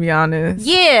 y'all. To be honest.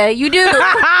 Yeah, you do. In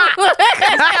my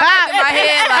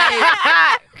head,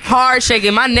 like hard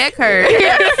shaking. My neck hurt.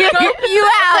 Scope you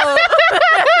out.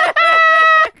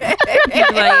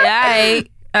 Like, all right.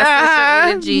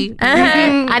 That's energy.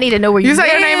 I need to know where You say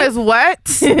your live. name is what?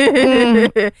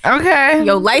 Okay.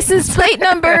 Your license plate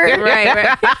number.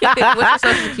 Right. What's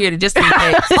your social security? Just in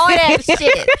case. All that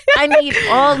shit. I need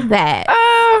all that.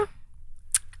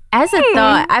 As a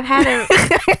thought, I've had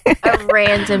a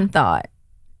random thought.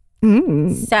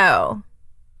 So,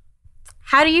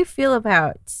 how do you feel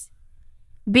about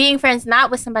being friends not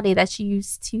with somebody that you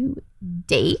used to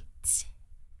date,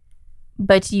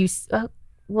 but you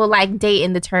will like date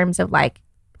in the terms of like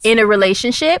in a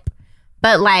relationship,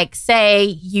 but like say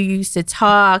you used to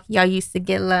talk, y'all used to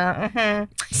get a little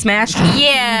Smash.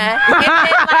 yeah, and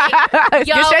then, like,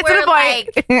 y'all Get straight to were the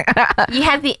point. like you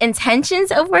had the intentions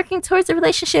of working towards a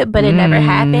relationship, but it never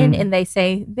happened, and they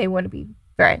say they want to be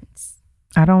friends.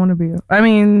 I don't want to be. I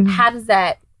mean, How does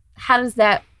that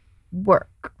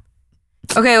work?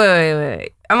 Okay,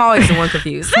 wait. I'm always the one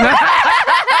confused.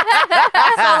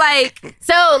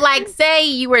 So like say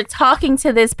you were talking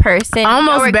to this person,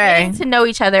 Almost y'all were bae. getting to know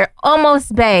each other,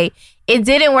 almost bae. It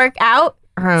didn't work out,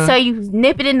 So you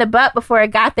nip it in the butt before it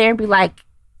got there and be like,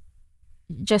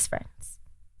 just friends.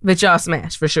 But y'all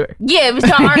smash for sure. Yeah, but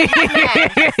y'all already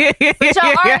smashed. But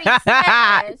y'all already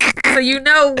smashed. So you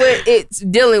know what it's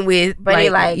dealing with,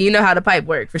 But like you know how the pipe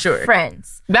work for sure.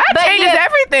 Friends. That But changes yeah,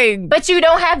 everything. But you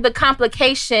don't have the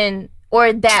complication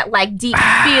or that like deep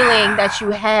feeling that you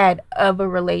had of a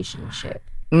relationship.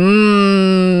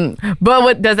 But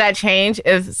what does that change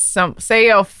if say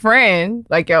your friend,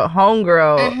 like your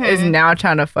homegirl, is now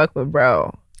trying to fuck with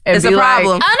bro? It's a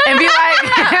problem. And be like,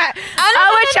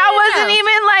 but y'all wasn't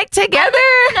even like together.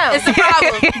 No, It's a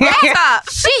problem. Stop.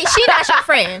 she not your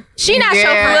friend. She not your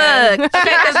Yeah. friend. Look,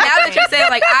 because now that you're saying,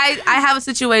 like, I have a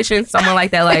situation, someone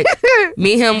like that, like,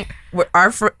 me, him,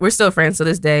 we're still friends to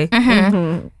this day.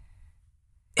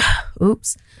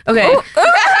 Oops. Okay.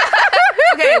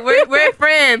 Okay, we're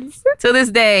friends to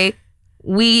this day.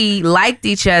 We liked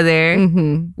each other.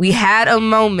 We had a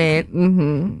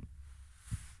moment.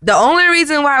 The only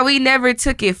reason why we never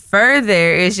took it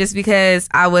further is just because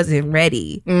I wasn't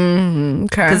ready. Okay.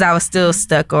 Because I was still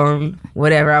stuck on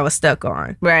whatever I was stuck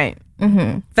on. Right.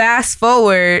 Fast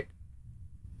forward,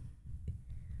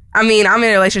 I mean, I'm in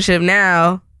a relationship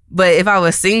now, but if I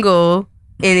was single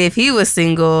and if he was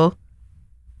single,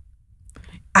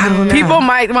 I don't know. People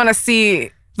might want to see.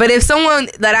 But if someone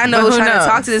that I know But was who trying knows? to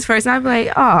talk to this person, I'd be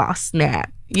like, oh,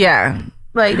 snap. Yeah.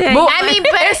 Like, dang. Well, I mean,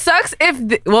 but it sucks if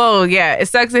it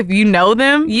sucks if you know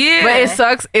them. Yeah. But it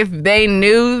sucks if they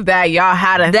knew that y'all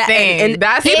had a That- thing. and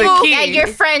That's people, the key. and your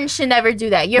friends should never do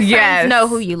that. Your friends Yes. know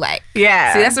who you like.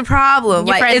 Yeah. See, that's a problem.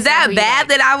 Your Like, friends is that know who you bad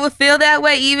like. that I would feel that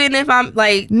way even if I'm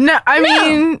like, no, I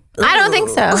mean, I don't think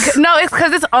so. no, it's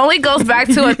because it only goes back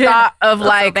to a thought of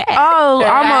like, bad. oh,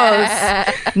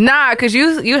 almost. Nah, because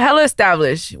you hella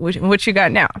established what you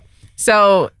got now.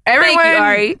 So everyone, thank you,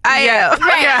 Ari. I am.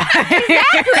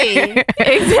 Yeah.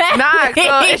 Exactly. Nah,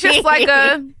 so it's just like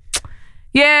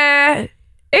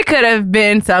it could have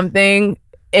been something,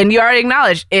 and you already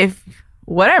acknowledged if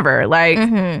whatever, like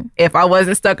if I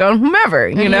wasn't stuck on whomever,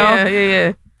 you know.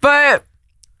 Yeah. But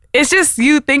it's just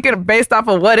you thinking based off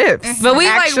of what ifs. But we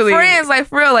actually, like friends, like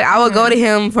for real. Like I would go to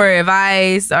him for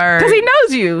advice or because he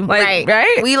knows you, like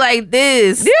right? we like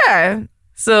this. Yeah.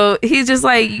 So he's just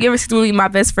like, you ever see me my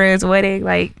best friend's wedding?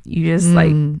 Like you just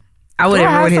like I wouldn't Do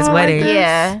I have ruin his someone like wedding. this?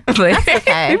 Yeah. But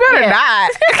Okay. You better Yeah.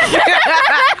 not.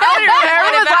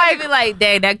 everyone's like- like, like,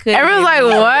 dang, that could. Everyone's like,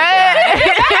 what?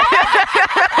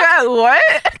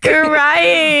 What?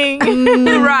 Crying.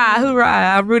 hoorah, hoorah!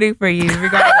 I'm rooting for you,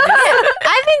 regardless.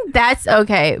 I think that's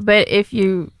okay, but if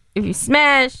you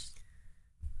smash,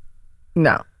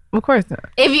 No, of course not.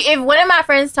 if one of my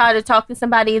friends tried to talk to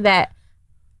somebody that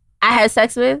I had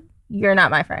sex with, you're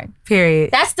not my friend.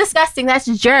 Period. That's disgusting. That's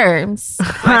germs. So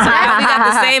we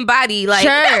got the same body. Like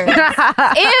Germs.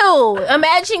 Ew.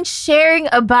 Imagine sharing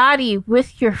a body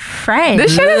with your friend.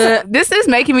 This is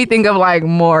making me think of like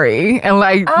Maury and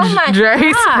like Oh my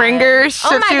Jerry God. Springer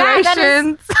Oh my God,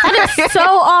 situations. that is so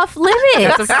off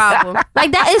limits. that's a problem.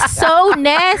 Like that is so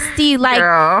nasty. Like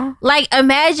Girl.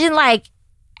 imagine like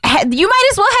you might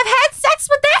as well have had sex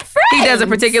with that friend. He does a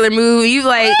particular move. You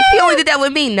like he only did that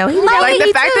with me. No, he did that Like, Like with the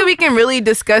me fact too. that we can really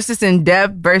discuss this in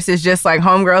depth versus just like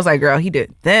homegirls, like, girl, he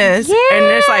did this. Yeah. And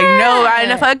it's like, no, I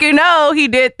didn't fucking know he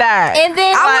did that. And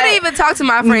then I like, wouldn't even talk to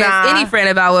my friends, Nah. any friend,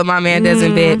 about what my man does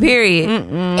in bed. Period.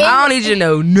 I don't need you to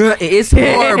know nothing. It's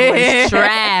horrible. It's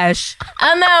trash.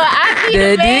 I know I be The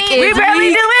the dick main- is we barely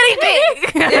weak. do anything.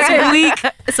 It's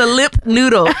weak. It's a lip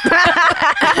noodle.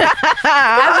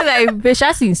 I be like, bitch,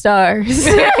 I seen stars.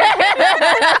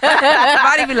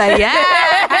 Body be like,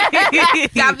 yeah.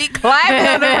 Got me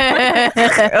clapping.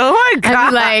 Oh my I God.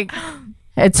 be like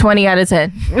a 20 out of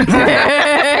 10. I be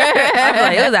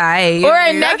like, it was alright. Or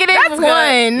a negative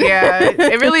one. Yeah,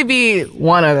 it really be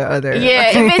one or the other. Yeah,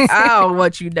 if it's I don't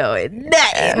want you knowing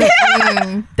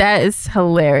nothing. that is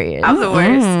hilarious. I'm the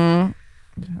worst.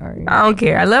 Sorry. I don't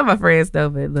care. I love my friends though,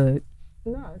 but look,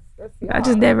 I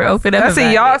just never open up. That's about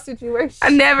a y'all it. situation. I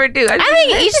never do. I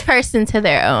think each person to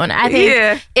their own. I think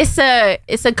Yeah.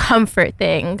 it's a comfort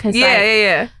thing because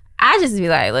Yeah. I just be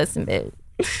like, listen, bitch.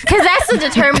 Because that's a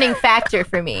determining factor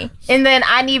for me. And then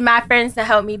I need my friends to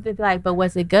help me to be like, but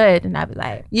was it good? And I'd be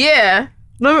like, Yeah.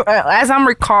 As I'm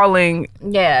recalling,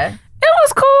 yeah. it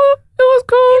was cool. It was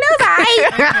cool.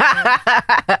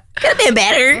 Could have been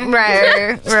better.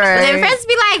 Right, And then friends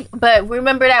be like, but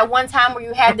remember that one time where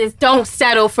you had this, don't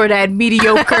settle for that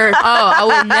mediocre. Oh, I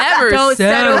would never Don't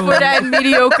settle for that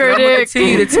mediocre dick.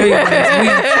 Continue to tell you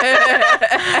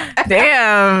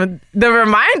Damn, the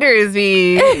reminders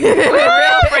be. a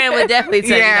real friend would definitely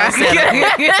tell Yeah.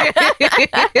 you don't settle.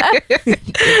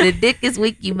 If the dick is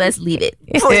weak, you must leave it.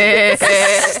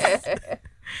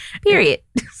 Period.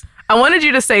 I wanted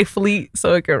you to say fleet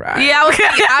so it could rhyme. Yeah,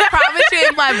 I promise you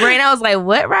in my brain, I was like,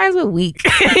 what rhymes with weak?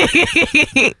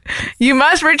 You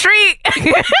must retreat.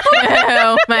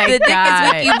 Oh my The dick is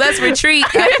god! weak, you must retreat.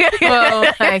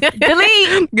 Oh my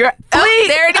delete. Girl, Oh, fleet.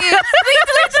 there it is.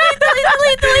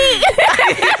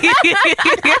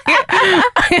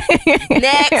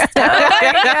 Next.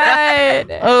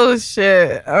 Oh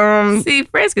shit. See,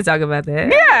 friends can talk about that.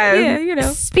 Yeah. Yeah, you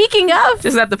know. Speaking of,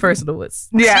 Just not the personal ones.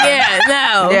 Yeah.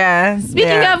 no. Yeah.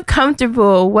 Speaking of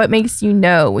comfortable, what makes you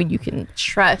know when you can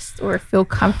trust or feel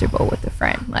comfortable with a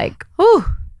friend? Like, Whew.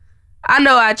 I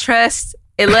know I trust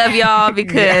and love y'all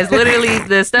because literally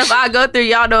the stuff I go through,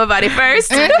 y'all know about it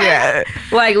first. Yeah.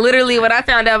 Like literally when I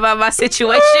found out about my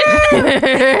situation.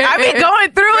 I be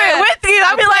going through it with you.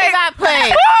 I be like, not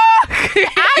play.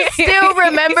 I still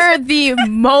remember the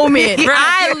moment.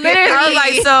 I was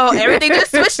like, so everything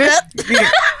just switched up.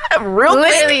 Real quick.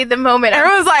 literally the moment.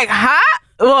 everyone's like, huh?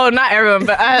 Well, not everyone,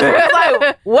 but I was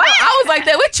like, what? I was like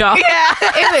that with y'all. Yeah.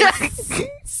 It was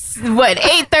what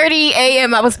 8:30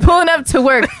 a.m. I was pulling up to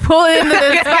work, pulling into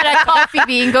the spot at Coffee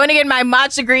Bean, going to get my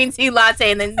matcha green tea latte,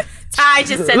 and then Ty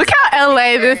just said, Look how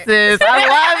LA this is. I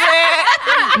love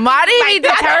it. Madi be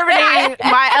determining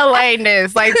my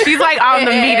LA-ness. Like, she's like on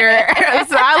the meter.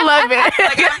 So I love it.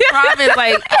 Like I promise,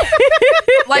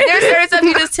 like there's certain stuff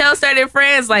you just tell certain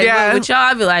friends. Like Yeah. with y'all,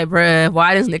 I be like, bruh,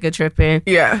 why this nigga tripping?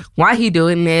 Yeah. Why he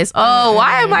doing this? Oh,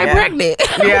 why am I Yeah. pregnant?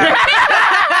 Yeah.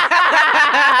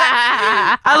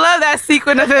 I love that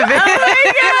sequence of events.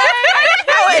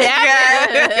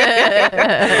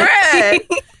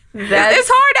 Bruh. It's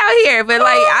hard out here, but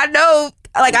like I know,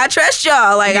 like I trust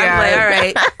y'all. Like I'm like, all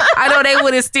right, I know they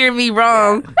wouldn't steer me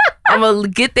wrong. I'm gonna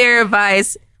get their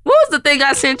advice. What was the thing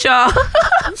I sent y'all?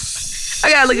 I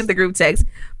gotta look at the group text,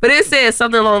 but it says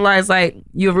something along the lines like,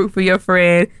 "You root for your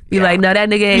friend." Be like, "No, that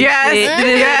nigga ain't Yes,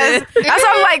 shit." yes. That's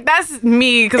why I'm like, that's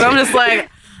me, because I'm just like,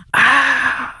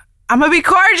 I'm gonna be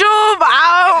cordial, but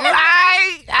I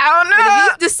don't But if know. you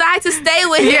decide to stay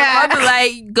with him, Yeah. I'll be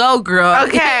like, "Go, girl."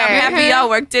 Okay. I'm happy y'all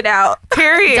worked it out.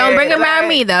 Period. "Don't bring him around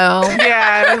me, though.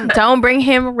 Yeah, Don't bring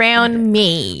him around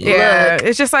me." yeah.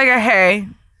 It's just like a hey.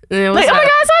 And it was Like, oh my like,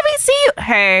 God, so I see you.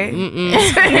 Hey. mm-mm.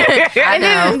 And I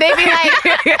know. then they be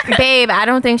like, "Babe, I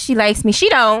don't think she likes me." She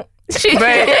don't. She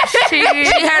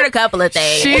heard a couple of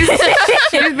things.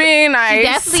 She's being nice.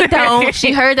 Definitely don't.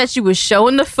 She heard that you was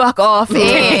showing the fuck off. And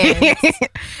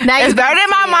now It's better than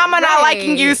my mama not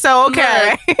liking you, so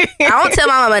okay. I don't tell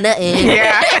my mama nothing.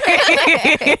 Yeah.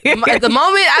 The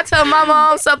moment I tell my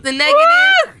mom something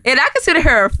negative, and I consider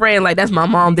her a friend, like that's my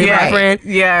mom, they're my friend.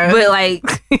 Yeah. But like,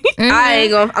 I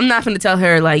ain't gonna. I'm not gonna tell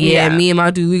her like, yeah, Yeah. me and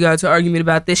my dude, we got to argument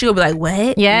about this. She gonna be like,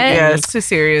 what? Yeah. Yeah, it's too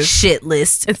serious. Shit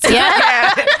list.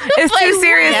 Yeah. It's too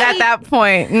serious what? at that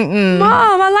point. Mm-mm.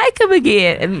 Mom, I like him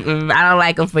again. I don't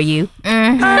like him for you.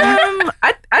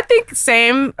 I think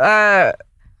same.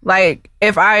 Like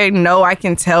if I know I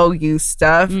can tell you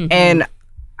stuff, and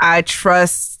I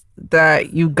trust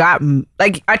that you got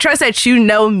like I trust that you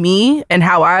know me and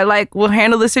how I like will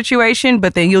handle the situation,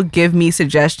 but then you'll give me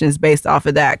suggestions based off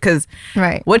of that, because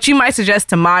Right. what you might suggest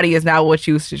to Madi is not what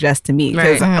you suggest to me,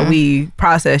 because we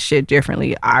process shit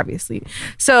differently, obviously.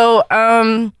 So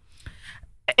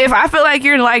if I feel like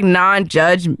you're like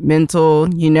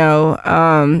non-judgmental, you know,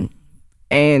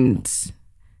 and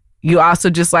you also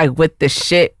just like with the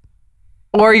shit,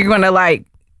 or you're gonna like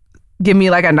give me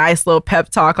like a nice little pep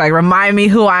talk, like remind me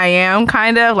who I am,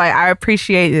 kind of like, I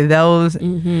appreciate those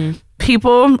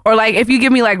people. Or like if you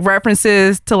give me like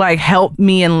references to like help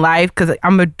me in life, because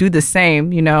I'm gonna do the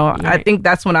same, you know. I think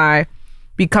that's when I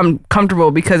become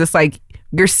comfortable, because it's like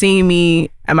you're seeing me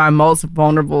at my most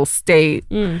vulnerable state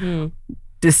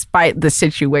despite the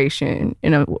situation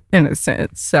in a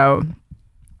sense. So,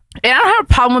 and I don't have a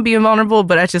problem with being vulnerable,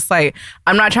 but it's just like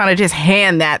I'm not trying to just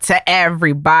hand that to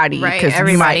everybody, Right. because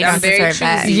Everybody you might, doesn't deserve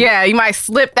that. yeah, you might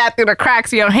slip that through the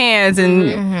cracks of your hands,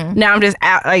 and now I'm just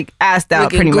asked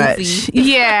out Looking pretty goofy. much.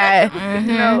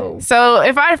 Yeah. So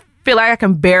if I feel like I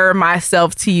can bear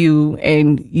myself to you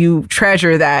and you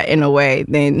treasure that in a way,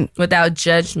 then Without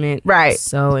judgment. Right.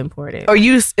 So important. or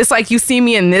it's like you see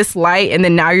me in this light, and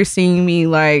then now you're seeing me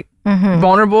like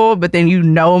vulnerable, but then you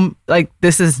know like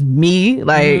this is me,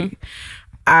 like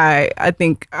I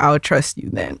think I'll trust you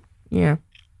then. Yeah.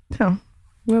 So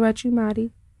What about you, Madi?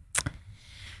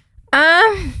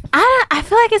 I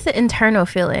feel like it's an internal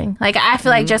feeling. Like I feel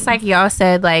like just like y'all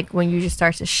said, like when you just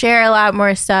start to share a lot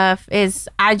more stuff,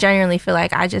 I genuinely feel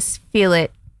like I just feel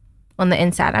it on the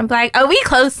inside. I'm like, oh, we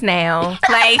close now.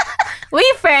 Like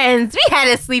we friends. We had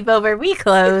a sleepover. We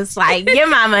close. Like your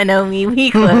mama know me. We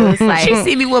close. Like She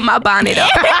see me with my bonnet on.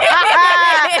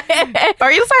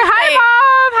 Or you just like, hi,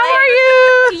 mom. How are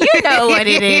you? You know what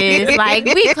it is. Like,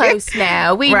 we close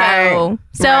now. We Right. know.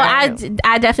 So Right.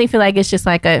 I definitely feel like it's just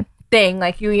like a thing.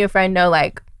 Like, you and your friend know,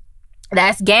 like,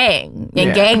 that's gang. And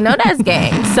Yeah. gang know that's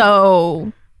gang.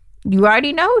 So you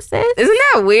already know, sis. Isn't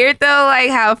that weird though? Like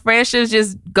how friendships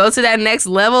just go to that next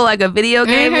level, like a video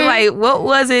game. You're like, what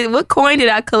was it? What coin did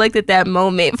I collect at that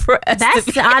moment for us?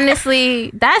 That's honestly,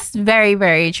 that's very,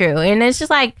 very true. And it's just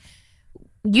like,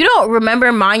 you don't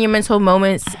remember monumental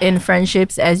moments in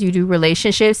friendships as you do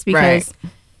relationships, because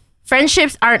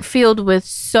friendships aren't filled with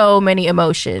so many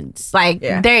emotions. Like,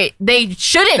 Yeah. they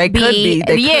shouldn't They be. could be.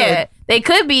 They Yeah, they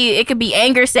could be. It could be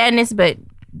anger, sadness, but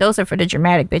those are for the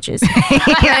dramatic bitches. They're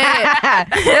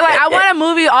like, I want a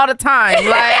movie all the time.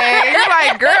 Like, you're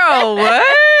like, girl, what?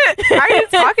 How are you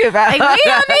talking about? Like, we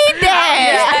don't need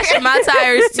that. slashing my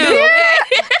tires too.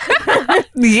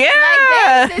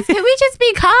 Yeah. Sis, can we just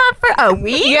be calm for a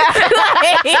week? Yeah.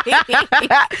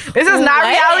 This is not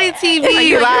reality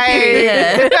TV.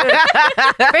 Like,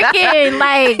 Freaking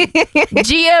like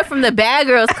Gia from the Bad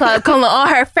Girls Club calling all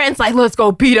her friends like, let's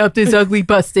go beat up this ugly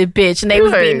busted bitch, and they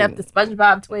was beating up the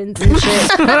SpongeBob twins and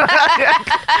shit. They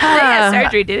had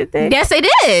surgery, didn't they? Yes, they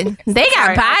did. They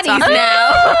got bodies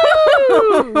now.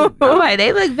 Oh my,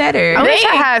 they look better. I wish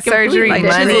I They had surgery like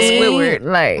money. Chisel Squidward.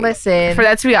 Like, Listen, for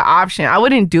that to be an option, I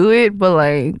wouldn't do it, but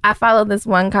like, I follow this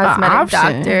one cosmetic option,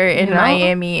 doctor in you know?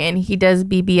 Miami, and he does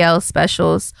BBL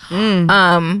specials.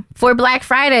 mm. For Black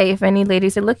Friday, if any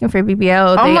ladies are looking for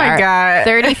BBL, Oh they my are God.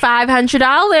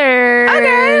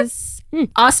 $3,500.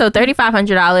 Also,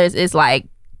 $3,500 is like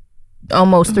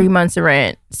almost 3 months of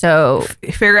rent. So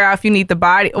Figure out if you need the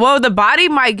body. Well, the body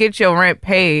might get your rent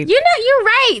paid. you know, you're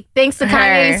right. Thanks to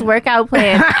Hey. Kanye's workout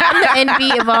plan, I'm the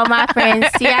envy of all my friends.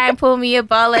 See, I ain't pull me a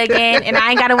ball again, and I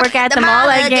ain't got to work at the mall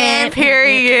again.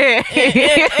 Period.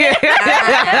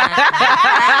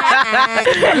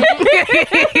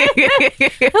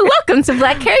 Welcome to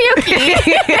Black Karaoke.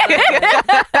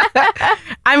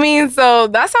 I mean, so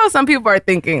that's how some people are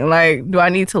thinking. Like, do I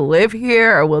need to live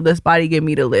here, or will this body get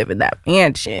me to live in that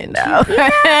mansion? No.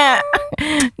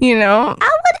 You know?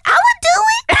 I would do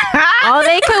it. All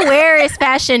they could wear is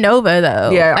Fashion Nova,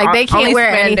 though. Yeah, like they can't only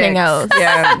wear spandex. anything else.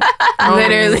 Yeah,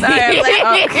 Literally.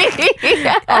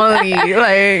 only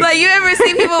like Like, you ever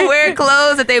see people wear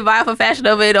clothes that they buy for Fashion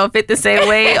Nova, it don't fit the same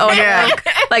way on Yeah. them?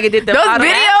 Like it did the those bottom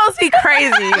videos be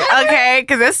crazy. Okay,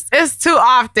 because it's too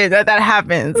often that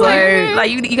happens. Like,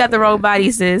 Like you got the wrong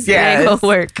body, sis. Yes. It ain't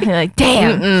gonna work. You're like,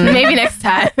 damn. Maybe next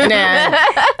time. nah. You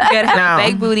gotta have No. a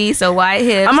fake booty, so wide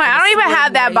hips. I'm like, I and don't even slim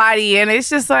have that waist. body, and it's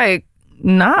just like, I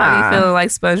nah. be feeling like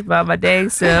SpongeBob my dang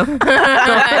self.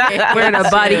 Wearing a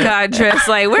bodycon dress.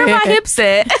 Like, where my hips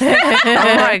at?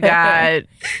 Oh my God.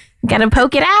 Gotta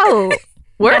poke it out.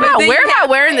 Where am But then you I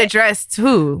wearing the dress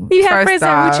too? You have first friends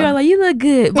that with off? you are like, you look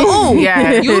good. But ooh,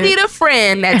 Yeah. you need a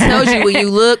friend that tells you when you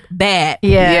look bad.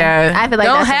 Yeah. I feel like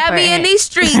Don't that's have me in important. these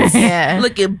streets Yeah.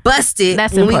 looking busted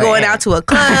That's when we going important. out to a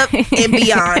club and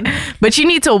beyond. But you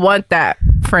need to want that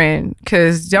friend,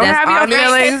 because don't That's have your honest.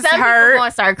 feelings Some people hurt. gonna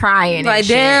start crying. Like, and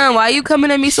shit. damn, why you coming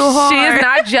at me so hard? She is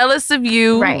not jealous of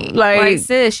you. Right. Like, Like,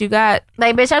 sis, you got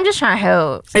Like, bitch, I'm just trying to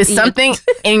help. it's something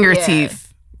in your Yeah. teeth.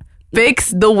 Fix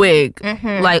the wig.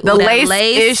 like The ooh, that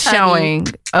lace is honey. showing.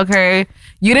 Okay.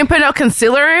 You didn't put no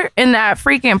concealer in that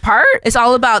freaking part? It's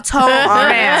all about tone.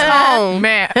 Tone.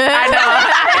 Man.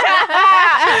 I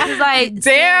It's like, know.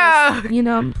 Damn. sis, you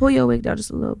know, pull your wig down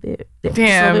just a little bit. Just a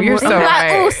Damn, little bit you're more. so I'm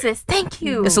like, right. oh, sis, thank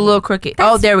you. It's a little crooked.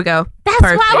 Oh, there we go. That's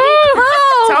Perfect. why we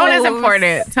close. Tone is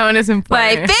important. Tone is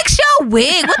important. Like, fix your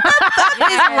wig. What the fuck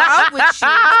is wrong with you?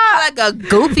 Looking like a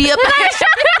goofy up there.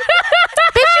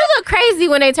 Bitch, you look crazy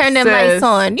when they turn them Sis. lights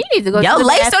on. You need to go to Your the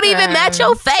lace don't even bathroom. match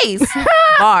your face.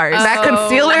 Bars. that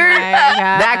concealer,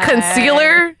 that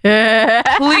concealer,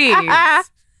 please.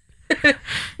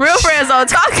 Real friends don't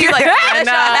talk to you like that. I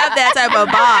know. have that type of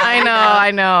bond.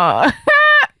 I know.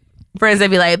 Friends that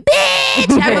be like,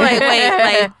 bitch. I be like, wait,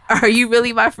 like, are you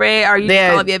really my friend? Are you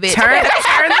just calling me a bitch?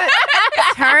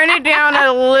 Turn it down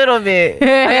a little bit. Nah,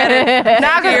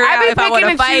 cause Figure out I be if I wanna picking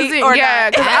and fight choosing. or Yeah,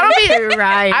 not. cause I don't be.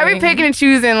 right. I be picking and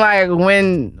choosing like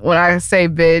when I say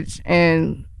bitch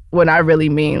and when I really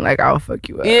mean like I'll fuck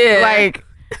you up. Yeah. Like.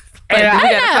 And we I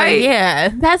gotta know, fight. yeah.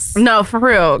 That's. no, for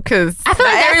real, cause I feel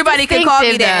like that's everybody can call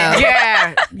me distinctive,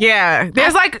 that. though. yeah.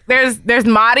 There's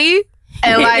Marty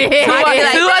and like two, Marty, other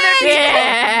like, people.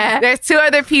 yeah. There's two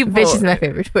other people. Bitch is my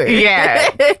favorite word. Yeah.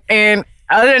 And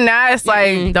other than that, it's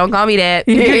like, don't call me that.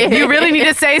 you really need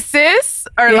to say sis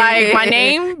or like my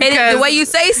name. And the way you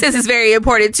say sis is very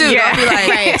important too. Yeah. Don't be like,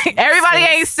 Right. Everybody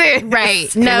ain't sis.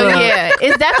 Right. No, yeah.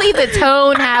 It's definitely the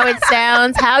tone, how it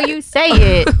sounds, how you say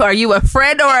it. are you a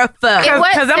friend or a foe?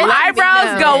 What Because them sense eyebrows do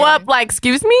you know? go up like,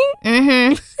 excuse me?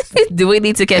 Mm-hmm. Do we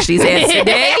need to catch these hands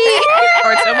today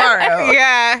or tomorrow?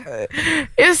 Yeah.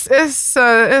 It's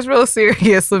real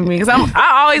serious with me. Because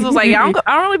I always was like, I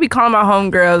don't really be calling my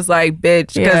homegirls like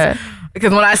bitch. Yeah.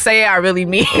 Because when I say it, I really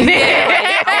mean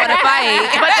it. I want to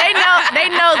fight. But they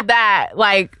know that.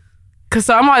 Like, because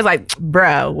so I'm always like,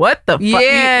 bro, what the fuck?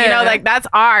 Yeah. You know, like that's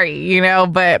Ari, you know?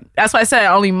 But that's why I said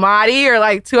only Madi or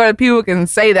like 2 other people can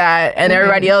say that. And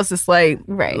everybody else is like,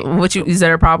 Right. Is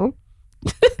that a problem?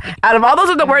 out of all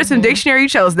those of the words in the dictionary, you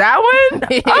chose that one?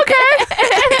 Okay.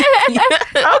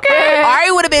 Okay.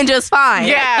 Ari would have been just fine.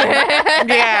 Yeah.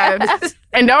 Yeah.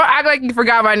 And don't act like you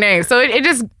forgot my name. So it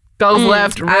just goes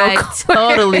left real I quick.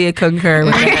 totally concur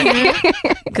with that.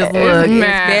 Because look, Man.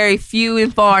 it's very few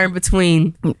and far in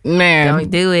between. Man.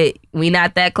 Don't do it. We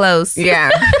not that close.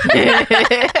 Yeah.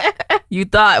 You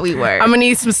thought we were. I'm going to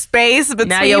need some space between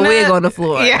now your wig it. on the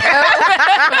floor. Yeah. God.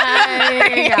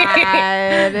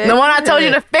 The one I told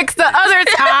you to fix the other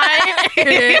time.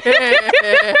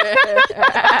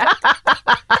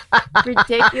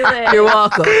 Ridiculous. You're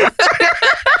welcome.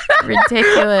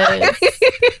 Ridiculous.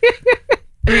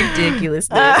 Ridiculous.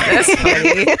 That's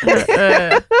funny.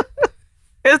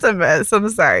 It's a mess. I'm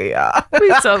sorry, y'all. we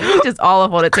just all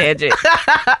up on a tangent.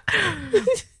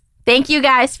 Thank you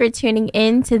guys for tuning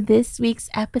in to this week's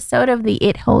episode of the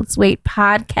It Holds Weight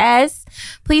podcast.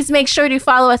 Please make sure to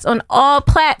follow us on all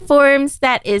platforms.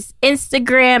 That is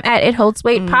Instagram at It Holds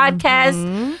Weight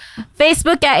podcast,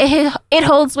 Facebook at It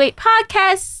Holds Weight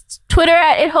podcast, Twitter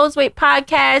at It Holds Weight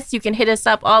podcast. You can hit us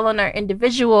up all on our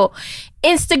individual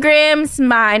Instagrams.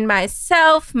 Mine,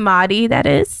 myself, Madi, that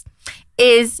is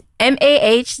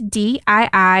MAHDIIWILS.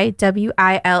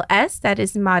 That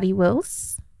is Madi Wills.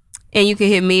 And you can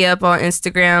hit me up on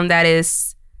Instagram. That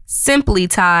is Simply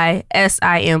Ty,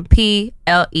 SimpleeThai.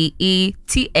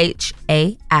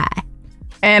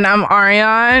 And I'm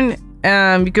Ariane.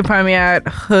 You can find me at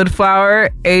Hoodflower,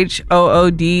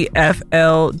 HOODFLWR.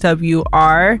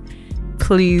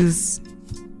 Please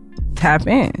tap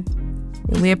in.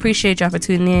 And we appreciate y'all for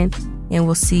tuning in. And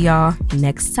we'll see y'all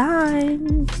next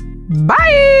time.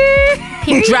 Bye.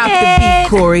 Drop the beat,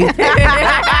 Corey.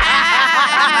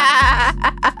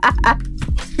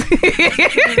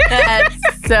 That's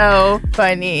so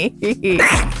funny.